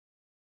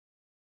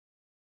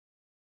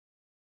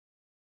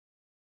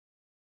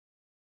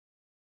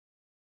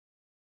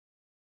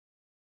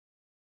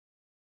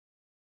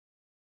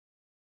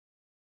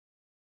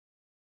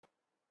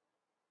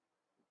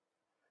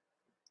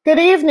Good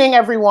evening,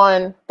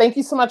 everyone. Thank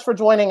you so much for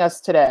joining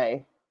us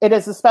today. It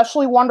is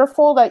especially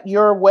wonderful that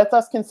you're with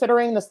us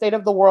considering the state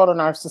of the world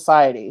and our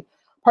society,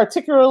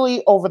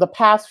 particularly over the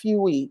past few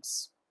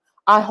weeks.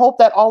 I hope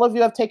that all of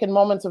you have taken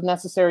moments of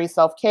necessary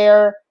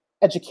self-care,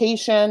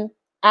 education,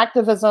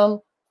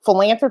 activism,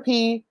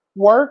 philanthropy,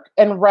 work,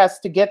 and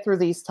rest to get through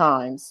these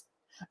times.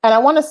 And I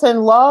want to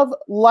send love,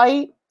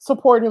 light,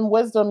 support, and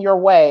wisdom your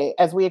way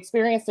as we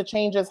experience the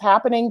changes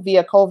happening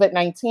via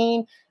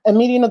COVID-19 and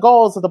meeting the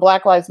goals of the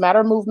Black Lives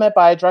Matter movement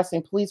by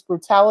addressing police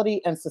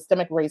brutality and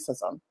systemic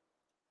racism.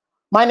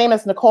 My name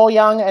is Nicole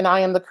M, and I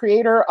am the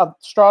creator of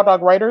Straw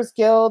Dog Writers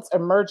Guild's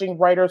Emerging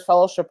Writers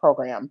Fellowship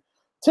Program.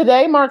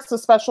 Today marks a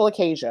special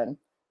occasion,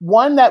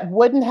 one that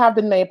wouldn't have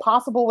been made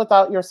possible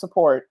without your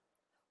support.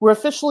 We're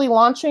officially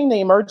launching the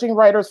Emerging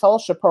Writers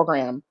Fellowship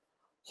Program.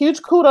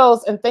 Huge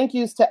kudos and thank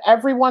yous to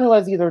everyone who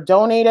has either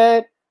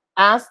donated,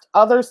 asked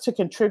others to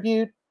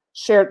contribute,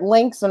 shared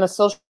links and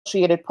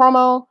associated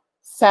promo,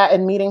 sat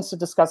in meetings to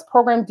discuss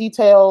program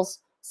details,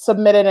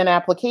 submitted an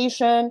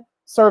application,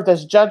 served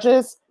as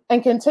judges,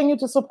 and continue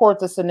to support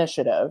this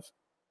initiative.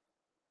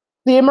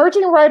 The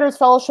Emerging Writers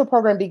Fellowship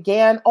Program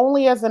began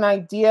only as an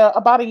idea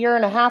about a year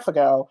and a half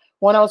ago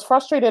when I was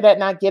frustrated at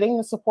not getting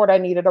the support I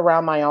needed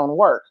around my own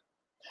work.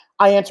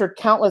 I entered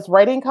countless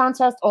writing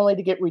contests only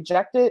to get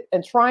rejected,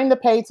 and trying to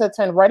pay to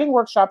attend writing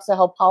workshops to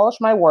help polish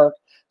my work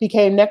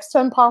became next to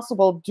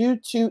impossible due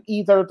to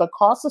either the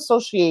costs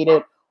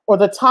associated or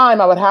the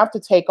time I would have to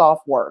take off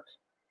work.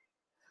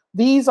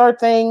 These are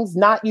things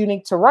not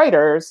unique to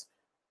writers,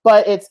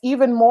 but it's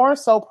even more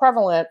so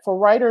prevalent for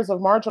writers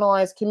of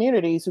marginalized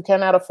communities who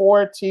cannot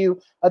afford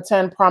to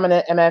attend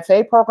prominent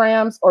MFA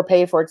programs or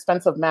pay for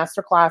expensive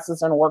master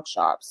classes and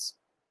workshops.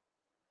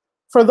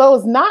 For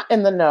those not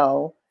in the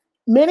know,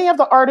 many of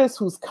the artists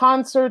whose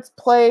concerts,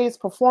 plays,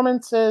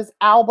 performances,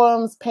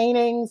 albums,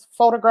 paintings,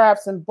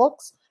 photographs, and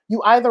books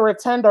you either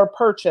attend or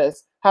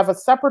purchase have a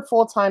separate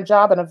full-time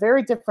job in a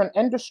very different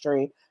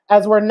industry,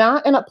 as we're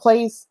not in a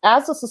place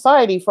as a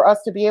society for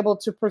us to be able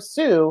to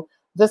pursue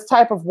this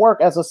type of work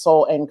as a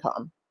sole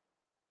income.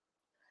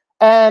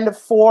 And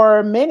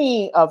for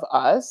many of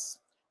us,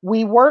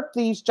 we work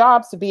these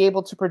jobs to be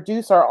able to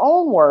produce our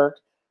own work,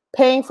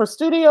 paying for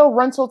studio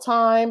rental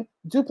time,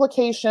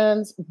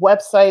 duplications,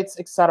 websites,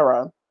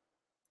 etc.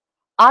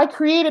 I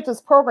created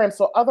this program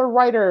so other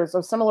writers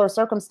of similar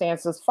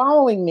circumstances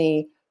following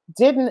me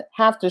didn't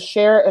have to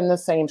share in the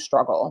same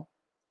struggle.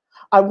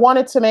 I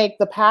wanted to make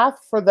the path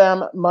for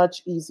them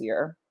much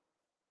easier.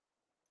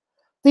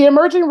 The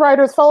Emerging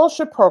Writers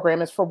Fellowship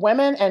Program is for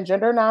women and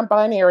gender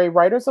non-binary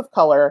writers of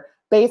color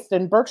based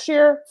in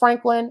Berkshire,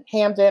 Franklin,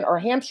 Hampden, or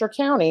Hampshire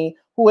County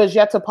who has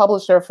yet to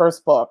publish their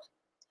first book.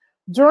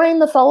 During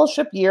the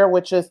fellowship year,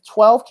 which is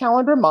 12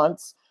 calendar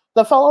months,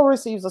 the fellow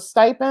receives a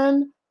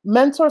stipend,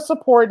 mentor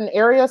support in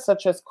areas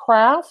such as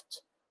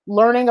craft,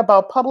 learning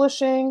about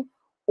publishing,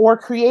 or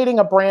creating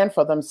a brand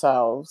for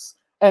themselves,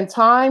 and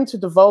time to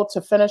devote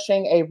to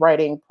finishing a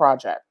writing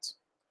project.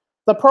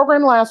 The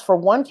program lasts for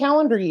 1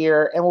 calendar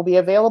year and will be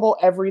available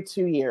every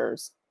 2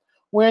 years.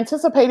 We're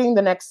anticipating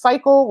the next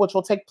cycle, which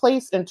will take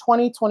place in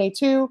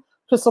 2022,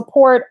 to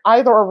support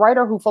either a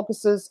writer who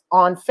focuses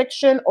on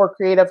fiction or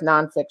creative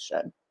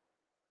nonfiction.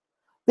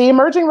 The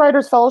Emerging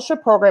Writers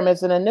Fellowship Program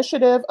is an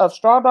initiative of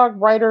Straw Dog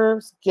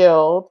Writers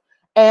Guild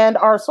and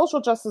our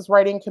Social Justice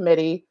Writing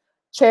Committee,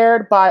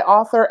 chaired by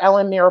author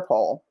Ellen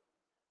Meeropol.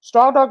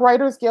 Straw Dog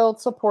Writers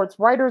Guild supports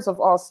writers of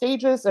all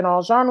stages and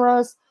all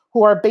genres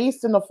who are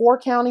based in the 4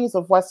 counties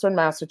of Western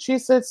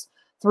Massachusetts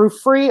through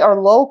free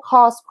or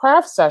low-cost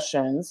craft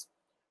sessions,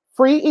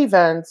 free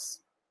events,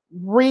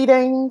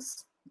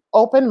 readings,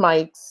 open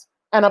mics,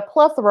 and a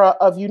plethora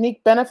of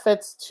unique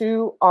benefits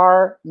to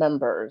our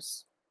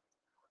members.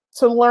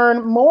 To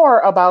learn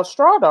more about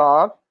Straw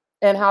Dog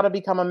and how to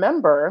become a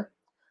member,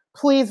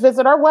 please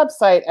visit our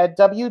website at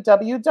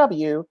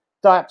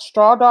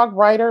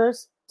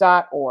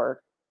www.strawdogwriters.org.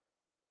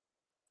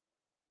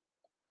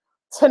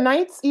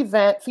 Tonight's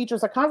event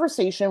features a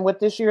conversation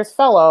with this year's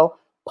fellow,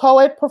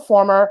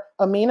 poet-performer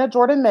Amina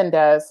Jordan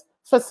Mendez,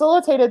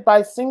 facilitated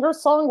by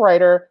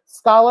singer-songwriter,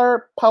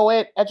 scholar,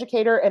 poet,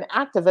 educator, and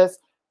activist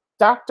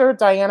Dr.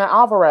 Diana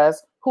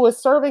Alvarez, who is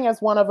serving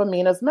as one of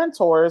Amina's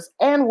mentors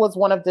and was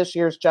one of this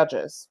year's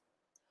judges.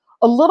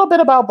 A little bit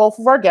about both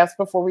of our guests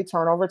before we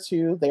turn over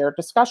to their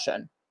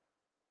discussion.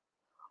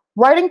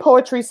 Writing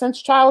poetry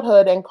since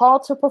childhood and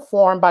called to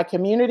perform by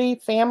community,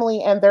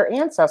 family, and their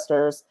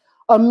ancestors,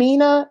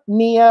 Amina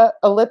Nia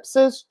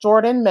Ellipsis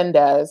Jordan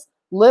Mendez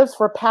lives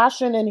for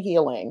passion and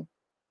healing.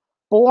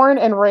 Born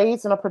and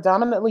raised in a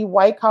predominantly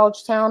white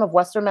college town of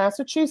Western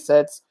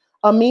Massachusetts,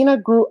 Amina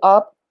grew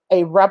up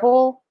a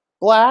rebel,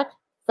 Black,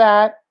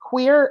 fat,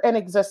 queer, and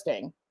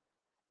existing.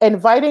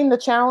 Inviting the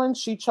challenge,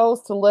 she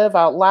chose to live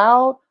out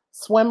loud,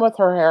 swim with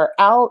her hair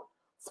out,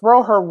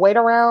 throw her weight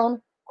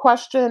around,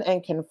 question,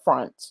 and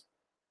confront.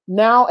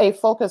 Now a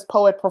focused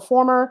poet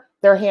performer,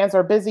 their hands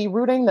are busy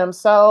rooting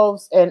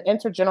themselves in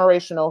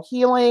intergenerational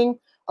healing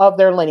of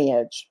their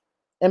lineage,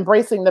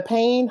 embracing the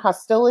pain,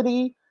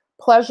 hostility,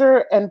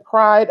 pleasure and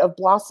pride of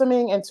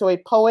blossoming into a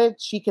poet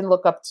she can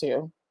look up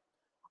to.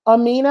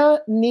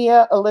 Amina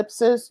Nia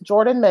Ellipsis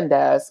Jordan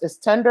Mendez is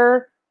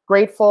tender,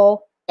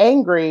 grateful,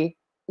 angry,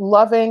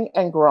 loving,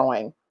 and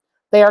growing.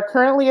 They are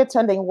currently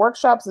attending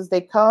workshops as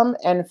they come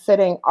and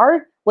fitting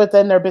art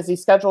within their busy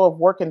schedule of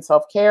work and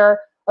self-care,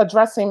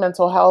 addressing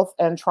mental health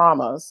and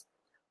traumas.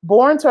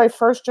 Born to a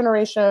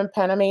first-generation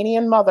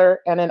Panamanian mother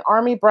and an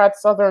Army-bred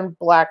Southern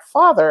Black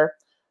father,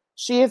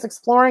 she is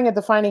exploring and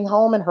defining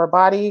home in her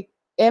body,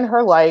 in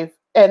her life,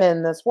 and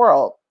in this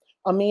world.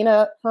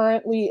 Amina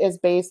currently is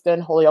based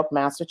in Holyoke,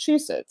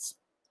 Massachusetts.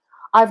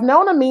 I've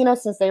known Amina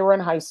since they were in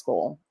high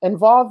school,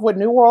 involved with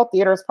New World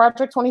Theater's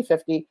Project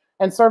 2050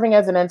 and serving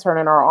as an intern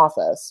in our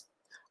office.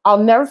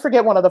 I'll never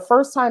forget one of the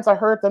first times I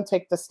heard them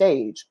take the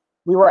stage.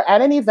 We were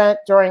at an event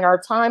during our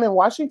time in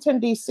Washington,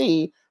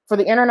 D.C. for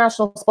the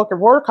International Spoken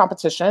Word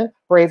Competition,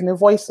 Brave New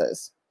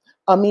Voices.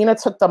 Amina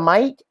took the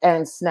mic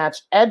and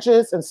snatched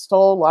edges and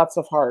stole lots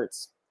of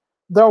hearts.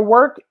 Their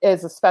work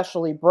is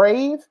especially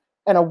brave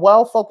and a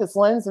well-focused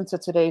lens into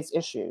today's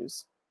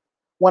issues.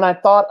 When I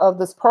thought of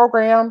this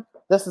program,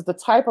 this is the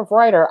type of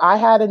writer I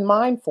had in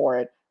mind for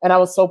it, and I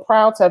was so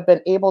proud to have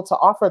been able to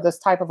offer this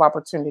type of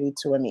opportunity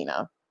to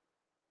Amina.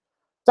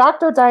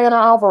 Dr. Diana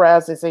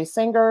Alvarez is a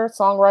singer,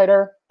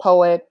 songwriter,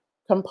 poet,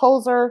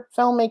 composer,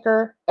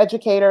 filmmaker,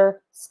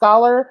 educator,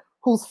 scholar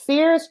whose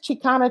fierce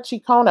Chicana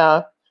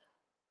Chicona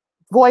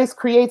voice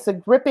creates a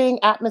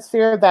gripping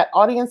atmosphere that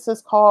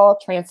audiences call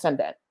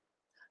transcendent.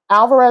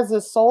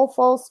 Alvarez's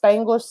soulful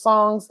Spanglish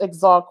songs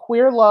exalt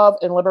queer love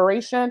and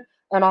liberation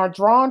and are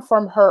drawn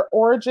from her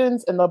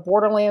origins in the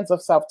borderlands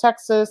of South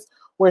Texas,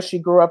 where she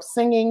grew up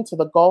singing to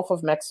the Gulf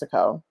of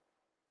Mexico.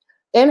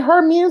 In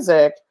her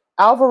music,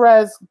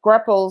 Alvarez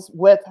grapples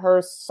with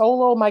her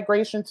solo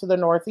migration to the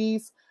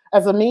Northeast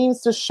as a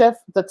means to shift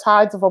the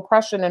tides of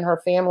oppression in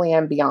her family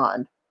and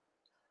beyond.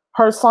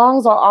 Her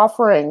songs are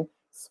offerings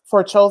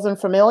for chosen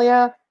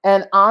familia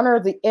and honor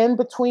the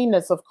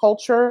in-betweenness of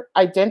culture,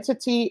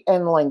 identity,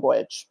 and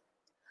language.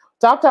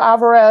 Dr.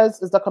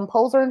 Alvarez is the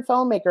composer and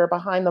filmmaker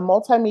behind the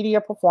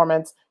multimedia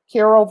performance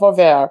Quiero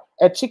Volver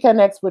at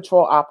Chicanx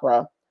Ritual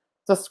Opera.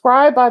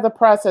 Described by the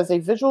press as a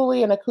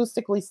visually and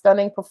acoustically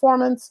stunning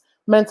performance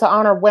meant to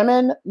honor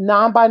women,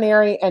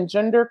 non-binary, and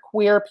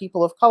genderqueer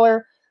people of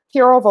color,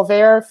 Quiero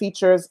Volver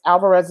features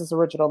Alvarez's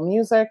original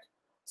music,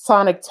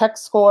 sonic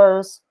text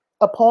scores,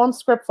 a poem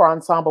script for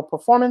ensemble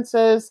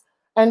performances,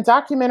 and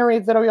documentary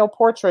video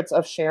portraits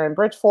of Sharon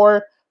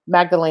Bridgeford,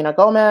 Magdalena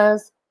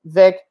Gomez,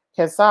 Vic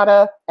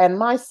Quesada, and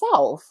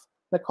myself,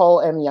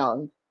 Nicole M.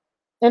 Young.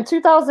 In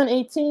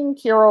 2018,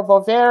 Quiero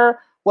Volver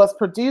was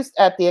produced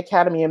at the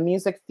Academy of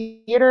Music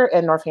Theater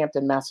in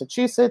Northampton,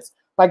 Massachusetts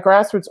by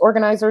grassroots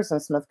organizers in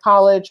Smith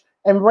College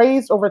and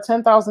raised over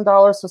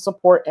 $10,000 to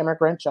support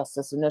immigrant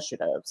justice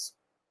initiatives.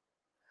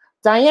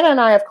 Diana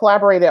and I have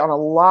collaborated on a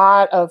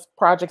lot of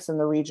projects in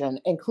the region,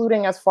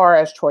 including as far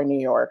as Troy, New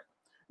York.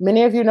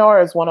 Many of you know her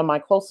as one of my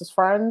closest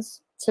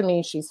friends. To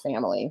me, she's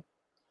family.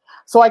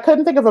 So I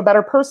couldn't think of a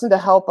better person to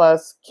help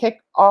us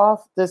kick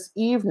off this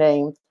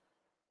evening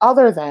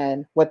other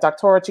than with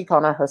Dr.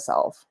 Chicona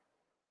herself.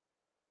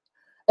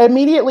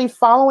 Immediately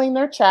following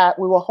their chat,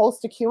 we will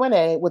host a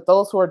Q&A with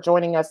those who are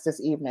joining us this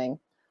evening.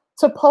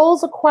 To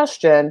pose a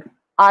question,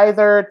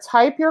 either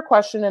type your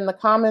question in the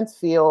comments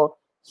field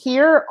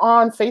here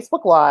on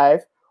Facebook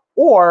Live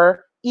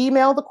or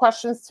email the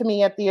questions to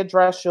me at the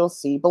address you'll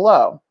see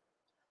below.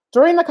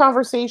 During the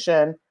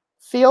conversation,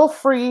 feel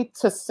free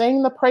to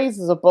sing the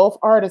praises of both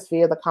artists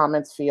via the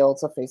comments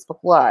fields of Facebook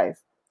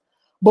Live.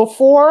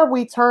 Before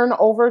we turn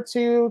over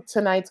to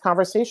tonight's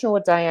conversation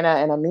with Diana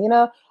and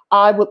Amina,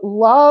 I would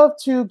love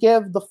to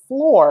give the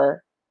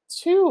floor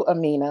to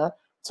Amina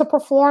to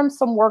perform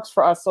some works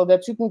for us so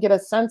that you can get a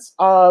sense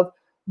of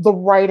the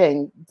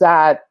writing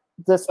that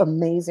this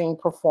amazing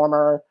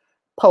performer,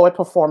 poet,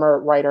 performer,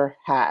 writer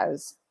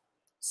has.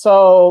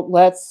 So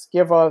let's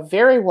give a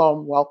very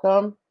warm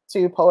welcome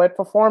to poet,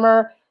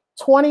 performer,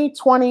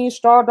 2020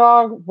 Straw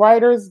Dog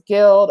Writers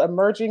Guild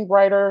Emerging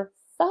Writer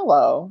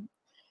Fellow,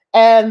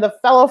 and the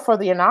fellow for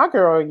the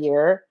inaugural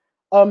year,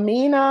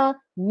 Amina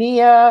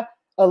Nia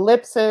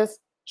Ellipsis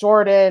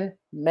Jordan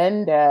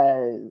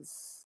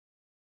Mendez.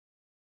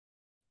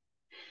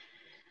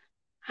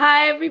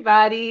 Hi,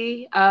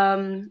 everybody.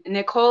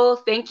 Nicole,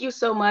 thank you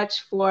so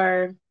much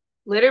for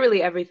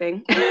literally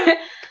everything.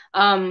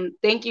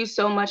 Thank you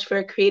so much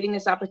for creating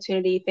this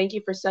opportunity. Thank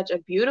you for such a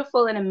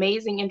beautiful and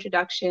amazing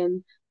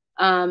introduction.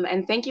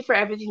 And thank you for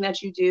everything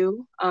that you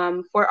do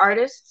for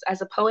artists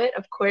as a poet,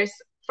 of course,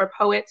 for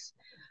poets,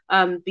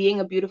 being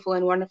a beautiful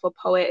and wonderful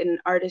poet and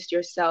artist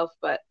yourself,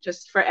 but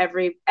just for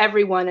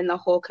everyone in the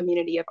whole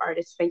community of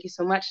artists. Thank you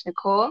so much,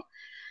 Nicole.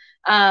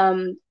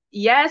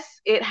 Yes,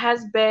 it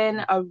has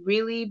been a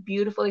really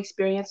beautiful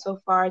experience so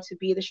far to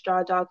be the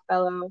Straw Dog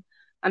Fellow.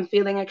 I'm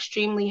feeling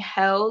extremely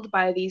held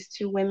by these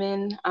two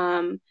women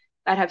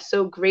that have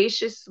so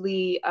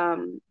graciously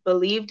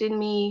believed in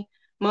me,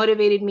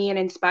 motivated me, and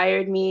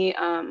inspired me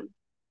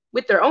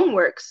with their own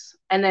works,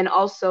 and then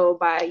also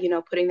by,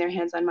 putting their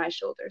hands on my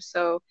shoulders.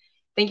 So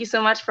Thank you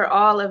so much for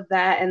all of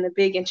that and the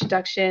big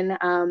introduction.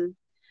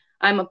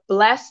 I'm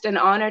blessed and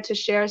honored to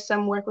share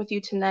some work with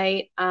you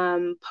tonight.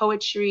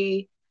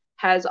 Poetry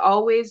has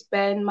always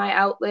been my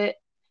outlet,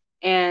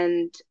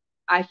 and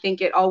I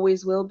think it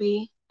always will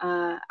be.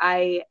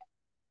 I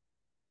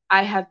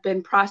have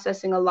been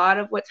processing a lot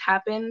of what's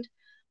happened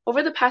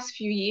over the past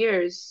few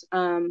years,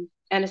 and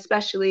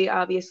especially,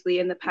 obviously,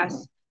 in the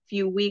past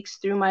few weeks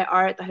through my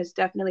art that has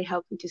definitely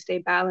helped me to stay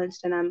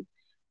balanced. And I'm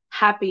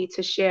happy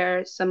to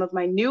share some of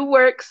my new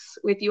works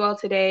with you all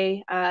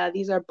today.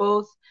 These are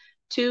both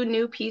 2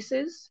 new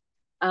pieces.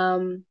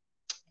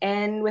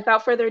 And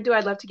without further ado,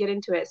 I'd love to get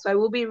into it. So I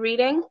will be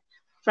reading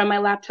from my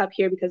laptop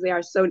here because they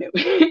are so new.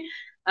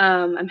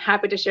 I'm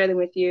happy to share them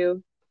with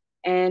you.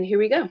 And here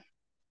we go.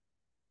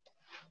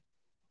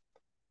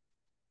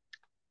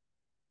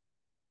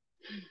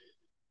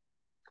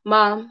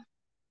 Mom,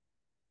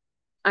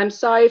 I'm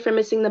sorry for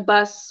missing the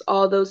bus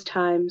all those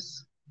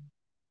times.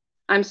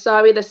 I'm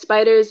sorry the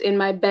spiders in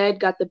my bed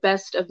got the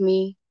best of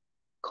me,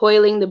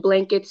 coiling the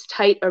blankets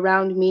tight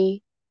around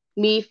me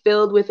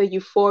filled with a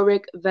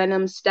euphoric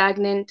venom,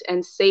 stagnant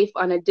and safe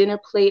on a dinner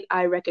plate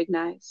I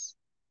recognize.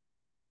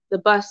 The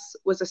bus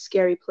was a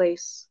scary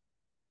place.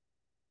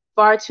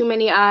 Far too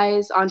many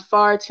eyes on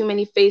far too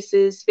many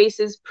faces,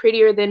 faces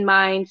prettier than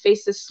mine,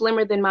 faces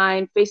slimmer than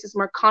mine, faces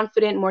more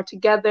confident, more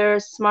together,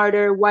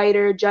 smarter,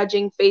 whiter,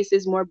 judging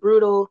faces more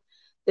brutal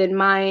than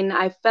mine.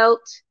 I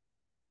felt,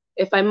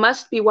 if I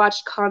must be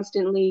watched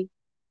constantly,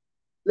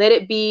 let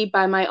it be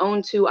by my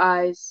own 2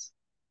 eyes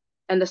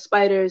and the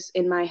spiders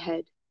in my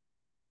head.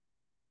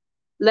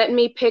 Let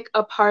me pick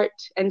apart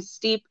and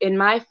steep in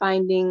my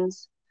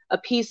findings a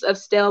piece of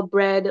stale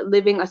bread,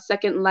 living a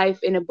second life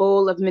in a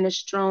bowl of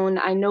minestrone.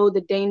 I know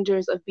the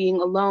dangers of being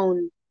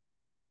alone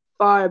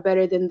far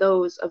better than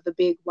those of the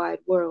big wide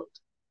world.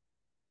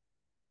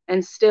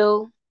 And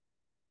still,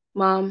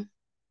 Mom,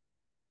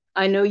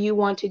 I know you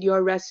wanted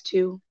your rest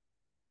too.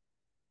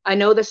 I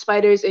know the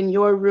spiders in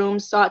your room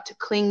sought to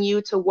cling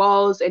you to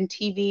walls and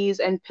TVs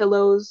and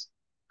pillows.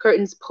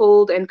 Curtains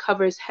pulled and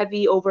covers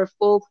heavy over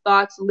full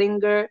thoughts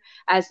linger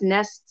as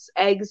nests,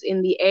 eggs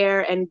in the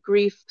air, and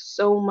grief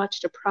so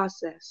much to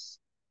process.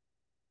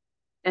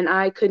 And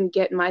I couldn't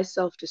get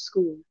myself to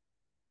school.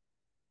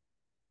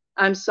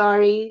 I'm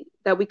sorry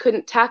that we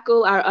couldn't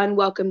tackle our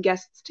unwelcome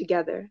guests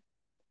together.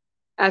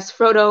 As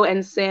Frodo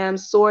and Sam,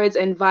 swords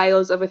and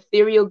vials of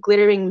ethereal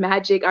glittering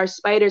magic, our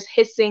spiders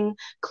hissing,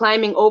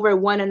 climbing over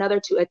one another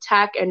to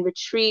attack and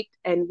retreat,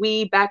 and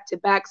we, back to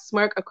back,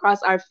 smirk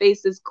across our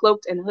faces,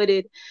 cloaked and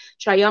hooded,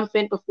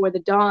 triumphant before the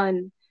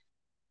dawn.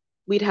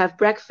 We'd have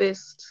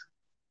breakfast.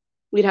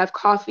 We'd have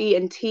coffee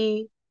and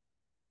tea.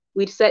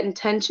 We'd set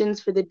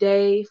intentions for the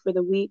day, for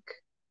the week.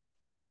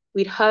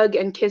 We'd hug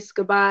and kiss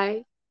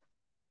goodbye.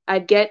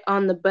 I'd get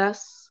on the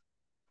bus,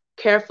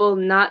 careful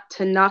not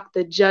to knock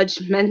the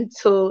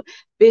judgmental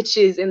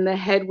bitches in the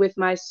head with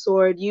my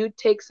sword. You'd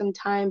take some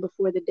time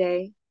before the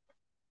day,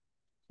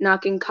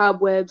 knocking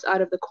cobwebs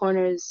out of the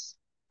corners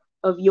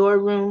of your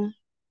room,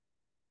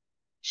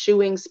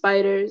 shooing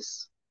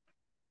spiders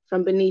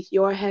from beneath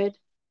your head.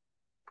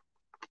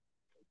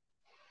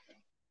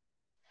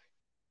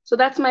 So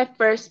that's my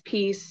first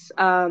piece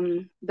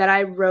that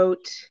I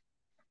wrote.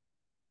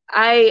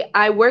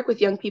 I work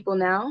with young people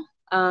now.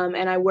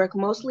 And I work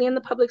mostly in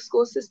the public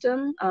school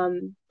system,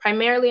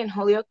 primarily in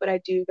Holyoke, but I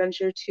do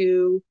venture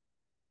to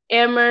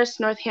Amherst,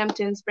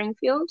 Northampton,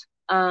 Springfield.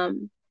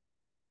 And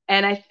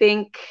I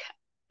think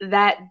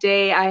that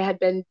day I had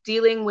been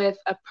dealing with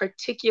a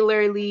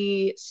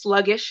particularly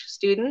sluggish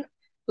student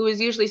who was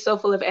usually so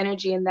full of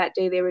energy, and that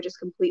day they were just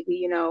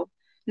completely,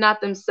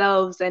 not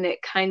themselves. And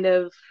it kind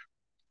of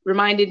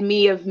reminded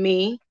me of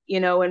me,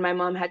 when my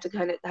mom had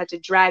to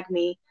drag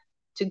me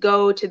to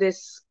go to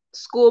this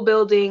school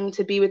building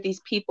to be with these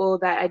people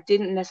that I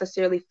didn't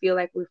necessarily feel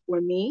like were for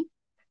me.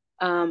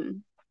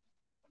 And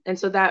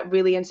so that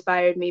really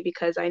inspired me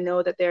because I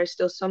know that there are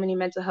still so many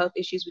mental health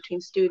issues between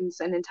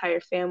students and entire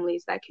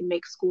families that can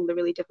make school a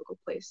really difficult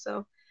place.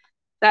 So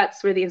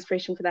that's where the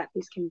inspiration for that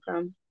piece came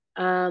from.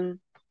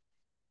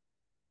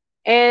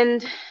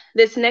 And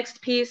this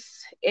next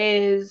piece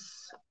is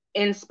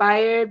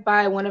inspired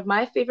by one of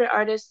my favorite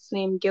artists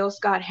named Gil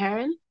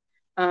Scott-Heron.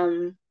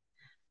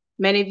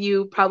 Many of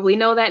you probably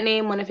know that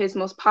name. One of his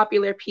most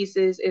popular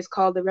pieces is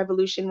called The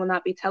Revolution Will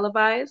Not Be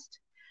Televised.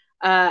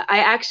 I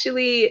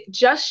actually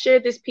just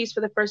shared this piece for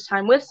the first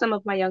time with some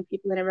of my young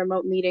people in a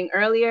remote meeting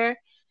earlier,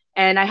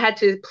 and I had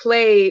to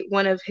play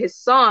one of his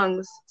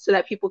songs so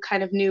that people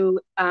kind of knew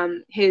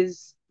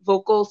his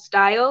vocal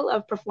style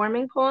of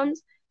performing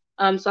poems.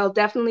 So I'll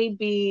definitely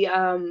be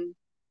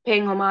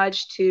paying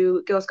homage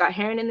to Gil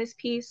Scott-Heron in this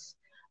piece,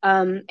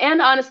 and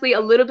honestly, a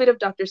little bit of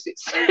Dr.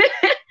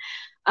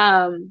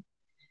 Seuss.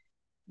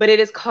 But it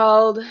is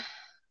called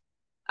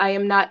I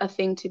Am Not a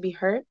Thing to Be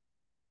Hurt,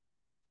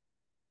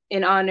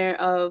 in honor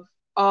of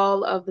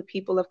all of the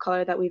people of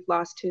color that we've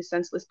lost to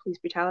senseless police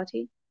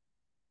brutality.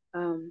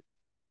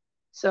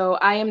 So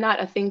I Am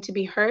Not a Thing to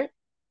Be Hurt,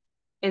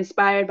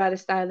 inspired by the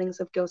stylings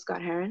of Gil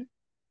Scott-Heron.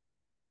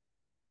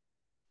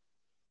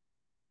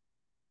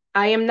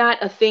 I am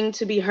not a thing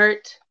to be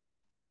hurt,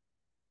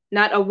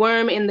 not a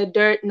worm in the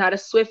dirt, not a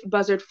swift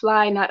buzzard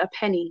fly, not a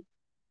penny.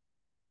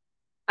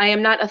 I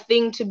am not a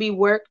thing to be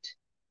worked,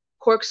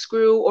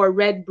 corkscrew or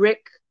red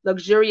brick,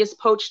 luxurious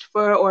poached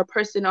fur or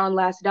person on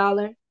last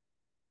dollar.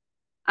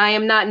 I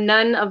am not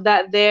none of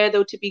that there,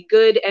 though to be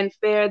good and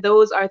fair,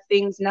 those are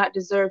things not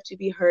deserved to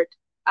be hurt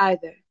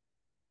either.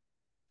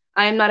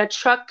 I am not a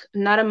truck,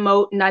 not a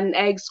moat, not an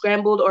egg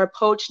scrambled or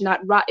poached,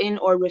 not rotten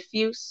or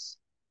refuse.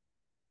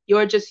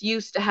 You're just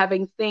used to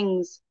having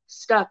things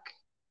stuck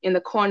in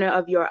the corner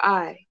of your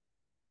eye.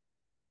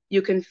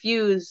 You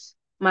confuse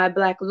my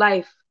black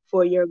life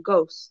for your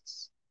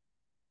ghosts.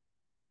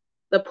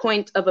 The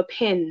point of a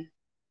pin,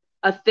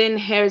 a thin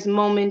hair's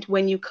moment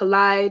when you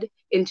collide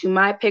into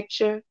my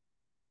picture.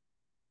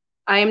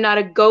 I am not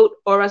a goat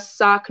or a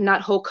sock,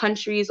 not whole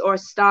countries or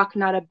stock,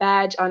 not a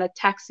badge on a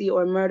taxi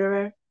or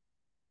murderer.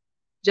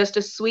 Just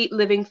a sweet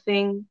living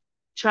thing,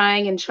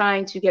 trying and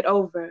trying to get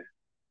over,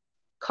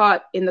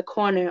 caught in the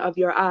corner of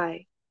your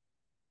eye.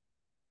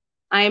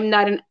 I am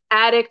not an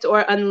addict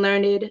or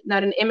unlearned,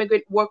 not an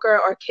immigrant worker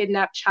or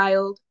kidnapped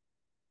child.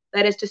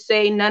 That is to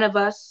say, none of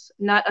us,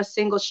 not a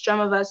single strum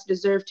of us,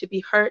 deserve to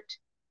be hurt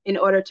in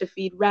order to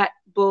feed rat,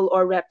 bull,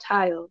 or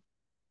reptile.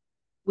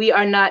 We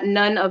are not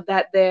none of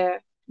that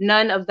there,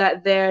 none of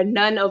that there,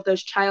 none of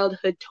those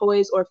childhood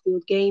toys or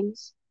field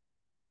games.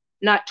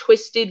 Not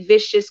twisted,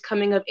 vicious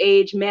coming of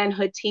age,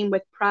 manhood team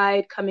with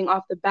pride coming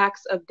off the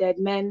backs of dead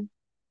men.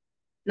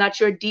 Not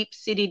your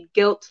deep-seated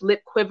guilt,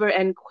 lip quiver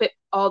and quip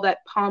all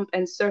that pomp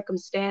and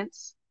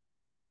circumstance.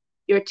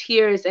 Your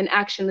tears and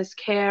actionless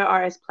care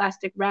are as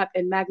plastic wrap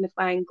and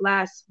magnifying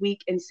glass,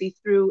 weak and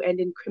see-through and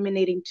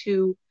incriminating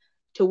too,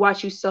 to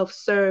watch you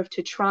self-serve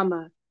to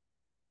trauma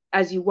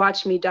as you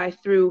watch me die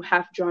through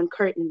half-drawn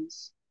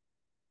curtains.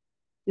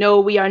 No,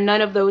 we are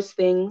none of those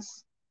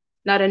things,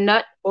 not a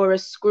nut or a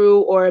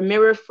screw or a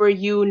mirror for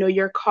you, nor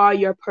your car,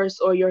 your purse,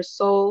 or your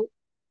soul.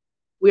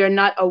 We are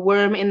not a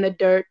worm in the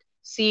dirt,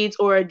 seeds,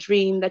 or a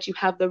dream that you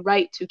have the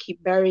right to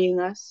keep burying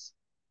us.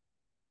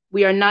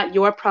 We are not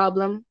your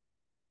problem.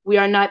 We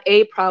are not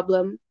a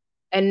problem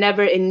and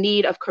never in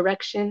need of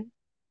correction.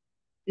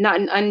 Not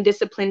an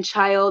undisciplined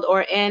child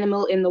or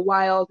animal in the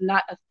wild,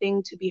 not a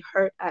thing to be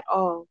hurt at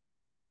all.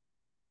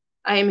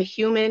 I am a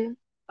human,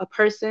 a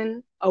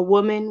person, a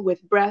woman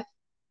with breath,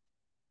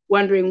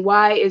 wondering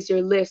why is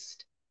your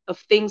list of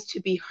things to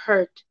be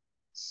hurt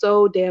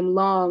so damn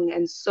long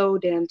and so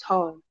damn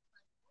tall.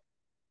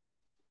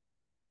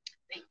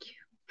 Thank you.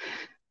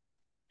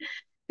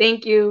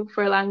 Thank you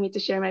for allowing me to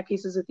share my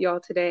pieces with you all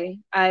today.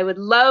 I would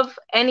love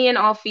any and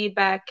all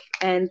feedback,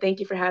 and thank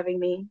you for having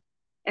me.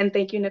 And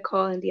thank you,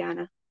 Nicole and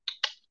Deanna.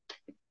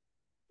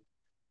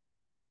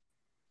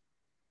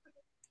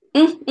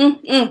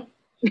 Oh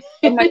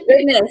my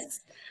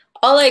goodness.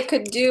 All I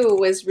could do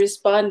was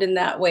respond in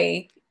that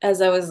way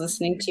as I was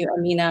listening to you,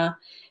 Amina.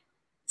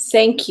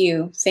 Thank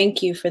you.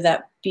 Thank you for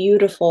that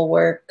beautiful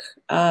work.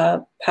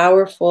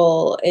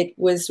 Powerful. It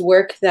was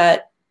work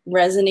that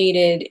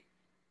resonated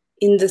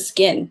in the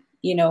skin,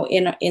 you know,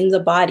 in the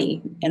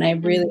body. And I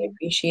really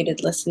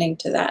appreciated listening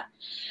to that.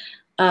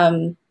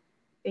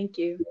 Thank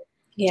you.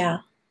 Yeah.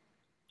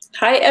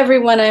 Hi,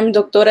 everyone. I'm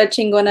Doctora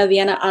Chingona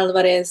Diana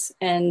Alvarez,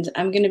 and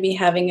I'm going to be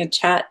having a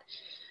chat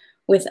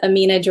with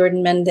Amina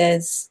Jordan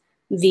Mendez,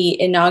 the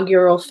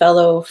inaugural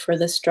fellow for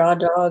the Straw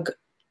Dog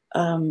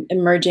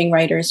Emerging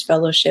Writers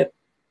Fellowship.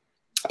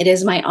 It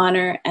is my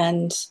honor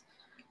and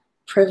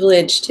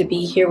privilege to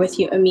be here with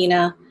you,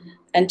 Amina,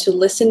 and to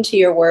listen to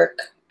your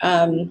work.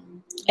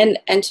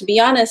 And to be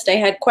honest, I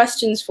had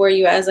questions for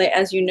you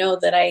as you know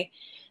that I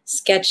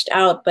sketched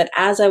out, but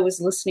as I was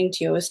listening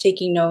to you, I was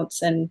taking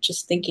notes and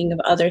just thinking of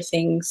other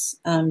things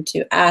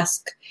to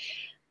ask.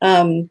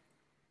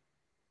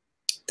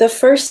 The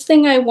first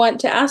thing I want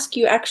to ask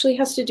you actually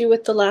has to do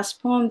with the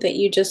last poem that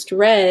you just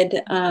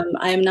read,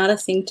 I am not a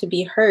thing to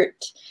be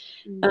hurt.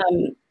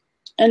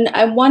 And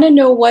I want to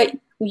know what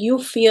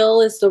you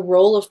feel is the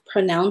role of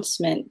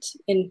pronouncement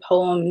in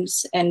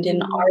poems and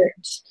in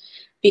art,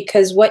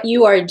 because what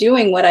you are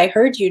doing, what I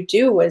heard you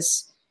do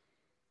was,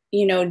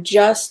 you know,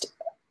 just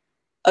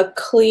a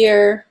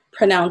clear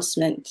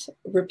pronouncement,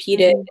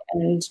 repeated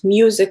and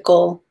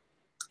musical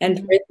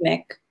and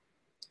rhythmic.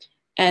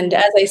 And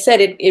as I said,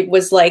 it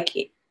was like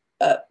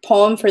a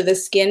poem for the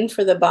skin,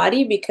 for the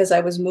body, because I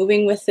was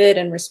moving with it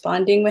and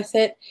responding with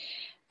it.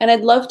 And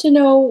I'd love to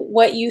know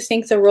what you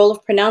think the role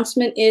of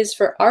pronouncement is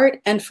for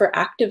art and for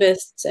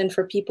activists and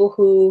for people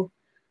who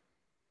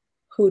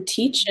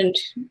teach and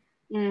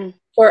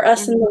for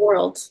us in the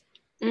world.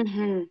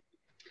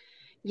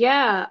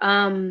 Yeah,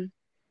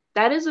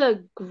 that is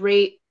a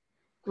great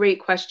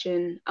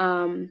question.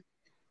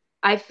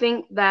 I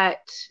think that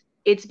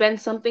it's been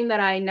something that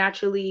I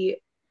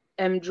naturally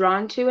am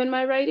drawn to in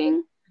my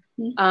writing,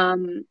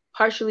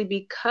 partially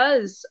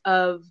because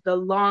of the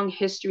long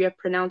history of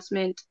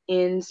pronouncement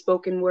in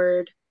spoken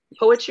word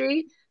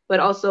poetry, but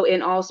also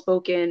in all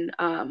spoken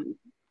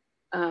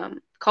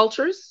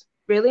cultures,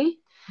 really.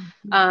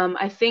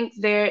 I think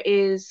there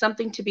is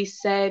something to be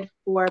said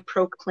for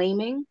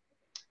proclaiming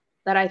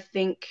that I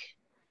think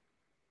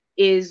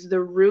is the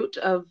root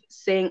of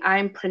saying,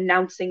 I'm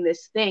pronouncing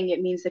this thing.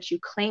 It means that you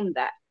claim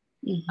that.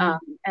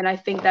 And I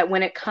think that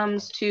when it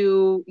comes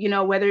to, you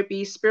know, whether it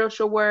be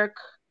spiritual work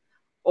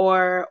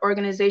or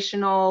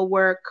organizational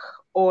work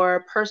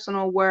or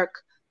personal work,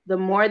 the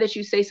more that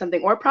you say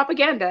something, or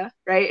propaganda,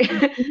 right?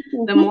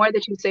 The more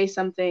that you say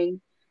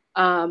something,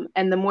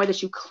 and the more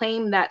that you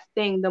claim that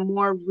thing, the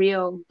more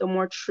real, the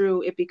more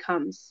true it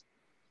becomes.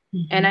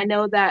 And I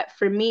know that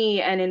for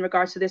me, and in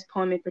regards to this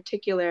poem in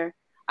particular,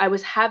 I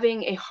was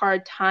having a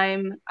hard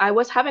time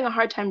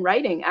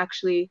writing,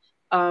 actually,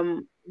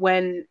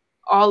 when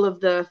all of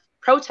the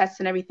protests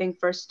and everything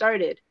first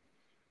started.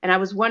 And I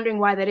was wondering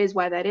why that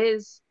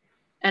is.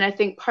 And I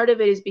think part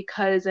of it is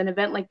because an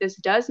event like this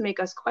does make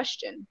us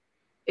question.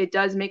 It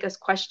does make us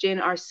question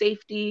our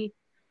safety,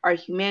 our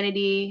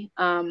humanity,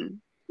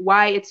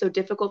 why it's so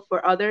difficult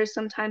for others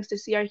sometimes to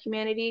see our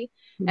humanity.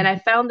 And I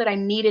found that I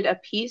needed a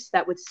piece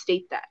that would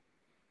state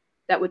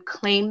that would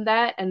claim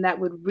that, and that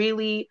would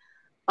really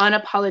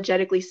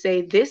unapologetically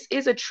say, this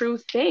is a true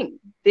thing.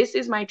 This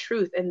is my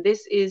truth. And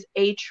this is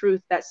a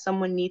truth that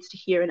someone needs to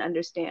hear and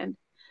understand.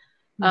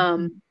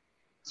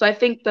 So I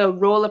think the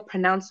role of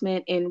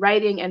pronouncement in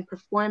writing and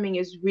performing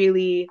is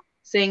really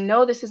saying,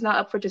 no, this is not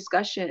up for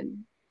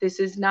discussion. This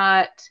is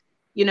not,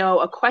 you know,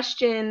 a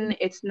question.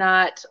 It's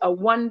not a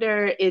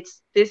wonder.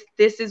 It's this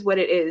is what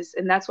it is.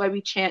 And that's why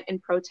we chant in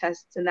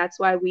protests. And that's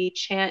why we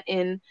chant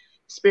in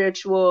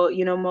spiritual,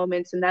 you know,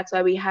 moments. And that's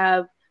why we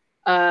have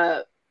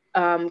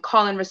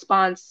call and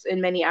response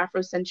in many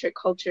Afrocentric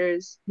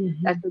cultures.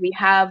 That's where we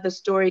have the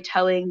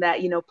storytelling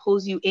that, you know,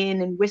 pulls you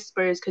in and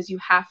whispers because you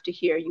have to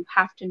hear, you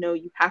have to know,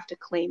 you have to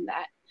claim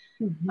that.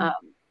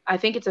 I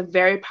think it's a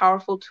very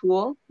powerful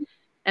tool.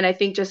 And I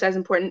think just as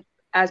important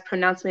as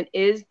pronouncement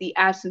is, the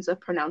absence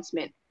of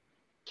pronouncement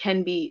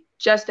can be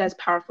just as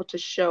powerful to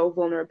show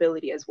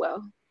vulnerability as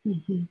well.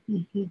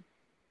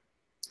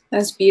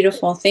 That's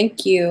beautiful.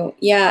 Thank you.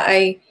 Yeah,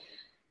 I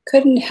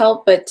couldn't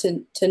help but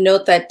to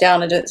note that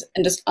down and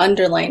just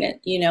underline it,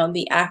 you know,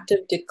 the act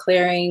of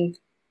declaring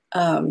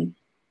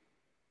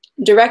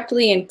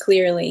directly and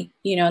clearly,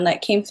 you know, and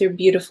that came through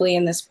beautifully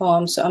in this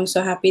poem. So I'm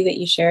so happy that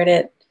you shared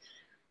it.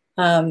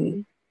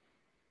 And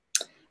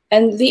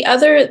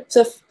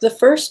the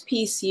first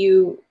piece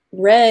you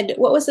read,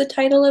 what was the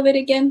title of it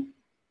again?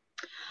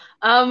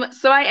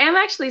 So I am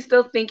actually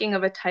still thinking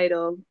of a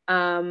title.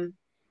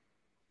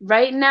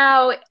 Right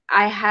now,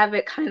 I have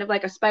it kind of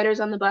like a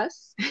spiders on the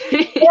bus.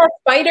 Yeah,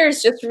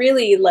 spiders just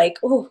really like,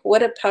 oh,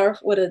 what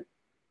a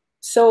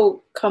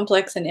so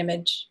complex an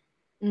image.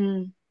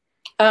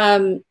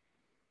 I'm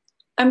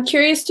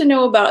curious to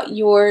know about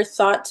your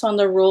thoughts on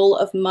the role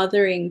of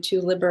mothering to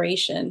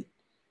liberation.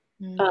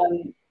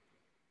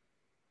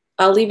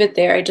 I'll leave it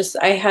there.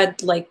 I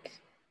had like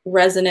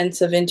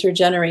resonance of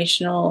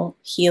intergenerational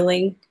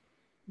healing.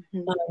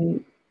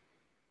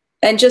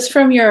 And just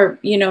from your,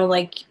 you know,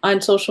 like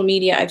on social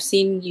media, I've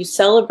seen you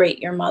celebrate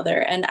your mother,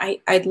 and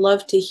I'd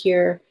love to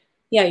hear,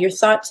 yeah, your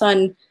thoughts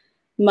on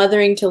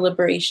mothering to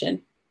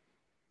liberation.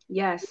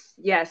 Yes.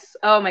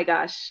 Oh my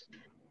gosh.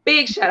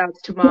 Big shout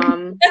outs to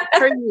mom.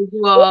 Per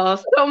usual.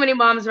 So many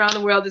moms around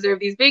the world deserve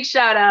these big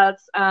shout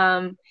outs.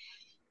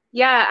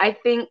 Yeah, I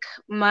think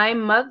my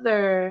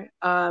mother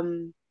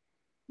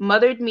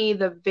mothered me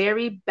the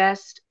very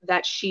best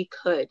that she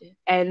could.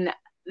 And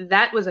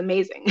that was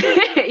amazing.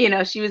 You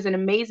know, she was an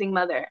amazing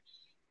mother.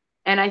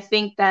 And I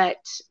think that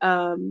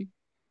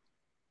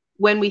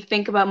when we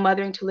think about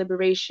mothering to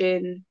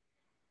liberation,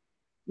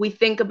 we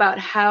think about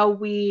how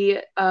we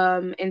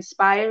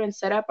inspire and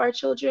set up our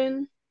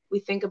children. We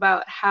think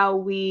about how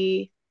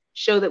we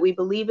show that we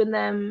believe in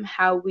them,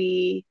 how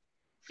we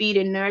feed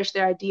and nourish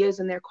their ideas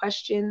and their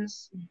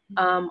questions,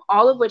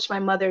 all of which my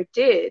mother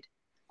did,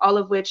 all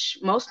of which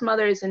most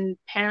mothers and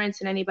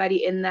parents and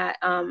anybody in that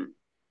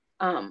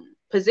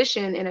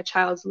position in a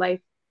child's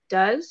life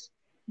does.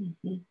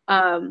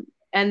 And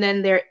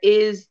then there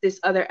is this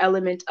other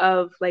element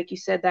of, like you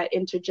said, that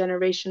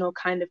intergenerational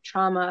kind of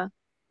trauma,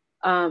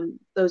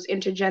 those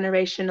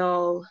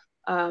intergenerational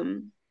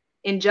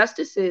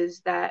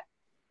injustices that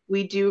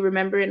we do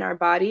remember in our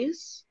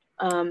bodies,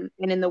 and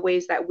in the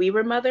ways that we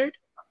were mothered.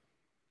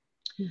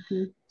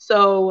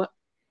 So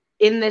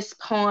in this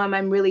poem,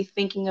 I'm really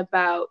thinking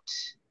about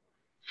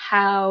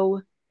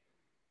how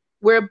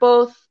we're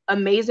both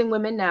amazing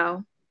women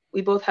now.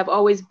 We both have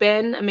always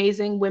been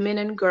amazing women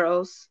and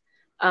girls,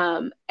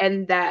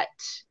 and that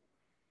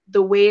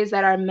the ways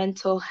that our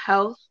mental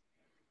health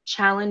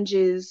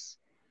challenges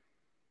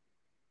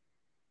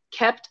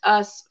kept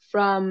us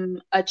from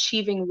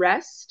achieving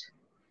rest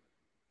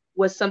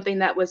was something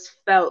that was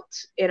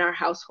felt in our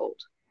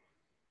household.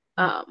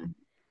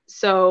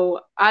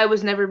 So I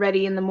was never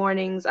ready in the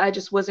mornings. I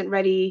just wasn't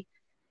ready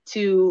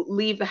to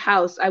leave the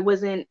house. I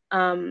wasn't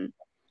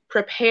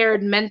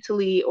prepared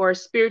mentally or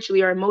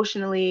spiritually or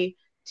emotionally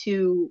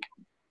to,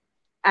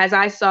 as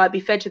I saw it,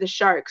 be fed to the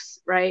sharks,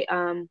 right?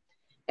 And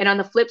on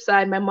the flip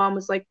side, my mom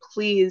was like,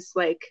 please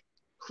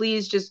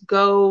just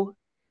go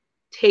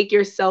take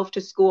yourself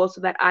to school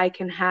so that I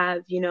can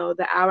have, you know,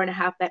 the hour and a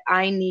half that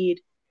I need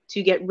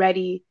to get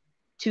ready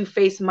to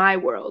face my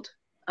world.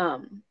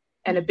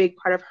 And a big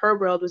part of her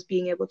world was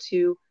being able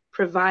to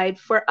provide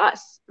for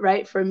us,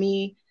 right? For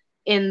me,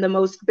 in the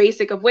most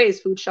basic of ways,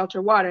 food,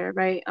 shelter, water,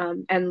 right?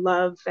 And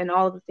love, and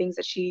all of the things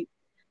that she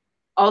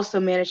also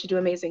managed to do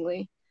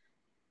amazingly.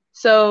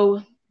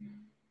 So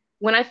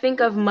when I think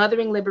of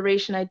mothering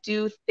liberation, I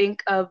do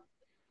think of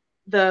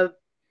the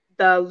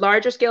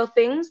larger scale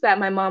things that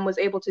my mom was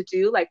able to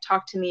do, like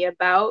talk to me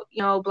about,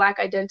 you know, Black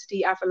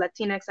identity,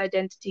 Afro-Latinx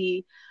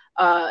identity,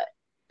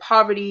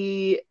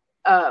 poverty,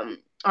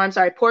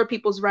 poor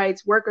people's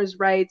rights, workers'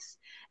 rights,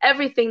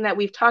 everything that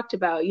we've talked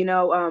about, you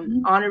know,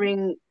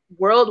 honoring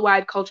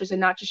worldwide cultures and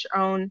not just your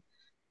own.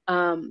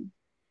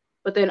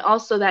 But then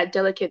also that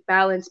delicate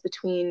balance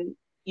between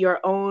your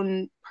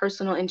own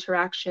personal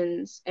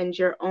interactions and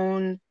your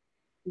own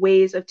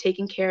ways of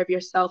taking care of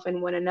yourself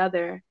and one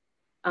another.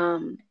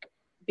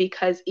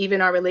 Because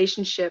even our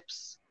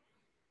relationships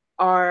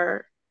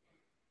are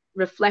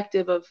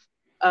reflective of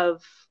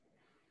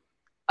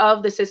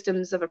the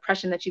systems of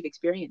oppression that you've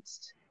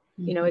experienced.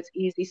 You know, it's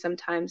easy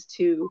sometimes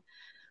to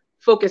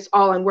focus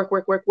all on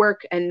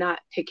work, and not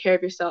take care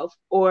of yourself,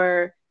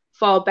 or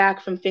fall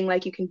back from feeling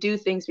like you can do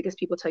things because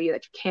people tell you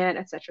that you can't,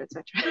 et cetera, et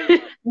cetera.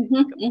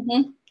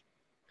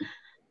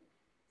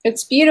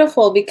 It's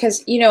beautiful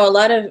because, you know,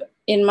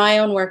 in my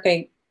own work,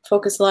 I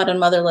focus a lot on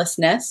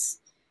motherlessness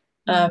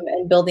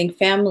and building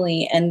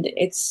family. And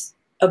it's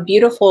a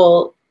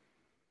beautiful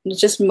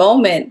just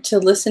moment to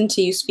listen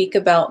to you speak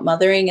about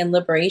mothering and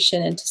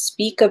liberation, and to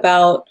speak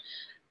about,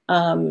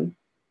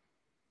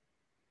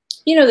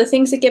 you know, the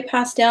things that get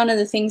passed down and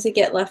the things that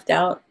get left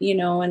out, you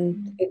know,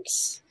 and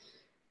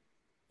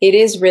it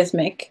is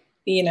rhythmic,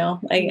 you know.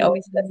 I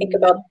always think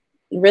about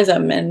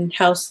rhythm and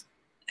how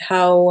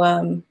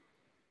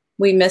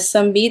we miss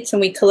some beats and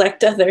we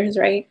collect others,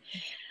 right?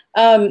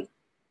 I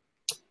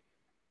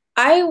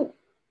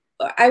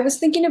was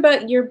thinking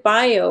about your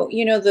bio,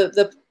 you know,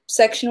 the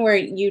section where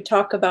you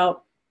talk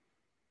about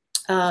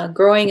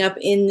growing up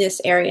in this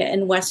area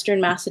in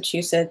Western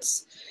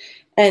Massachusetts.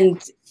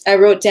 And I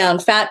wrote down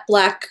fat,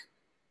 black,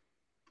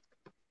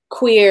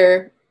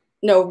 queer,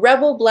 no,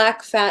 rebel,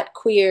 black, fat,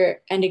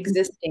 queer, and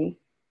existing.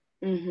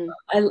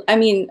 I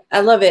mean,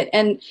 I love it.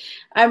 And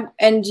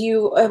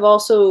you have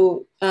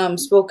also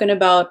spoken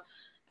about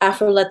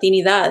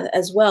Afro-Latinidad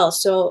as well.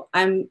 So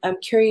I'm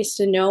curious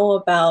to know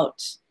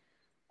about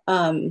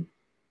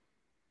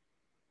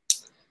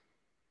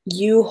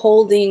you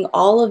holding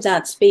all of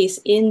that space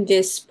in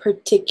this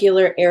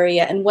particular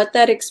area, and what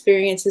that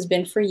experience has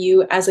been for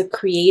you as a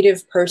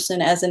creative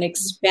person, as an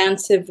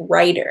expansive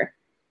writer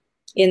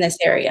in this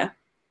area.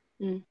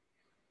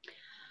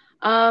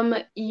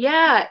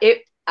 Yeah,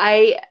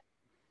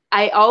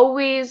 I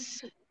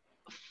always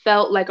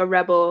felt like a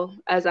rebel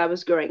as I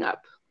was growing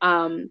up,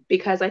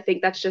 because I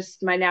think that's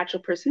just my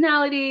natural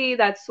personality.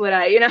 That's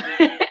what you know,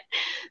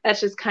 that's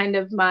just kind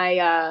of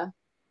my,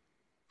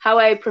 how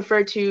I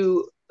prefer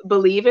to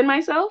believe in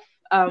myself.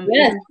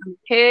 Yes. As a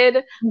kid,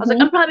 I was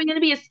like, I'm probably going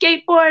to be a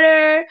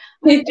skateboarder.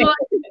 I'm going to do all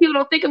the things people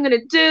don't think I'm going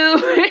to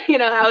do. You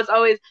know, I was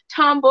always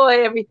tomboy,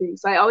 everything.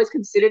 So I always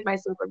considered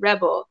myself a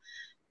rebel.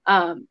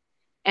 And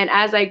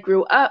as I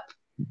grew up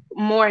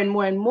more and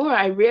more and more,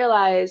 I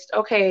realized,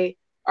 okay,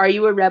 are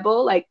you a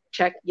rebel? Like,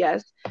 check,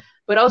 yes.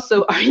 But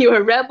also, are you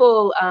a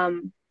rebel,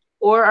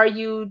 or are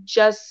you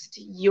just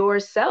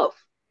yourself?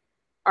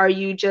 Are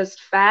you just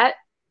fat,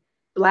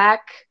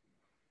 black,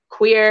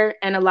 queer,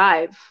 and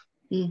alive?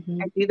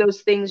 And do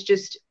those things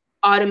just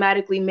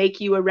automatically make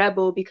you a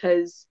rebel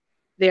because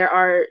there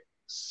are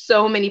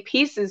so many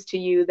pieces to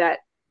you that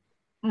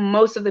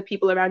most of the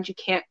people around you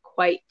can't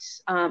quite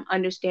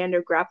understand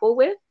or grapple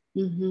with?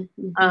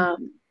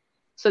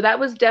 So that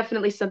was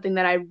definitely something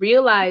that I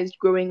realized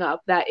growing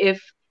up, that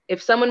if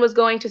someone was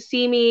going to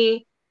see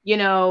me, you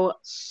know,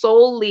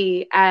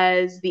 solely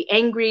as the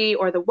angry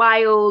or the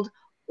wild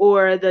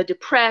or the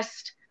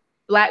depressed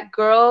Black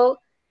girl,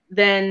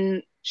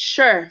 then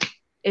sure,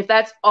 if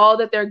that's all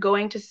that they're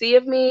going to see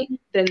of me,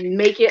 then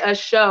make it a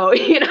show,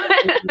 you know?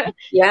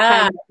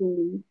 Yeah.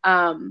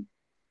 And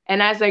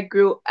as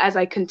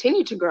I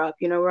continued to grow up,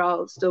 you know, we're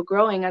all still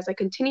growing. As I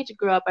continued to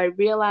grow up, I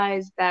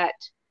realized that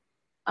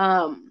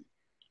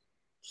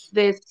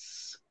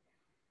this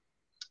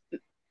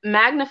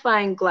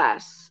magnifying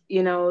glass,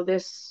 you know,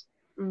 this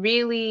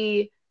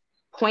really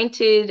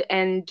pointed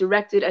and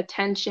directed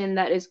attention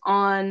that is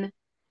on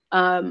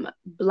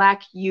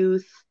Black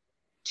youth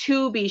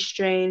to be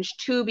strange,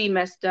 to be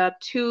messed up,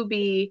 to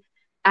be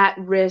at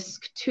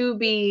risk, to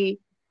be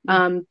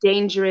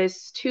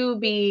dangerous, to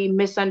be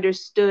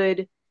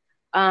misunderstood,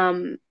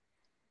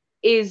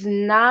 is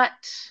not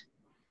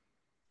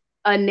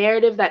a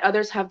narrative that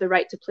others have the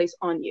right to place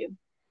on you.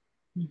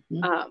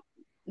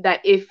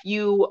 That if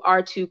you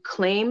are to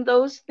claim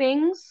those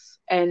things,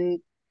 and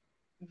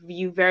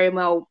you very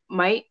well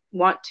might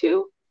want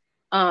to,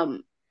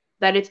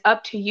 that it's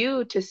up to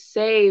you to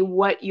say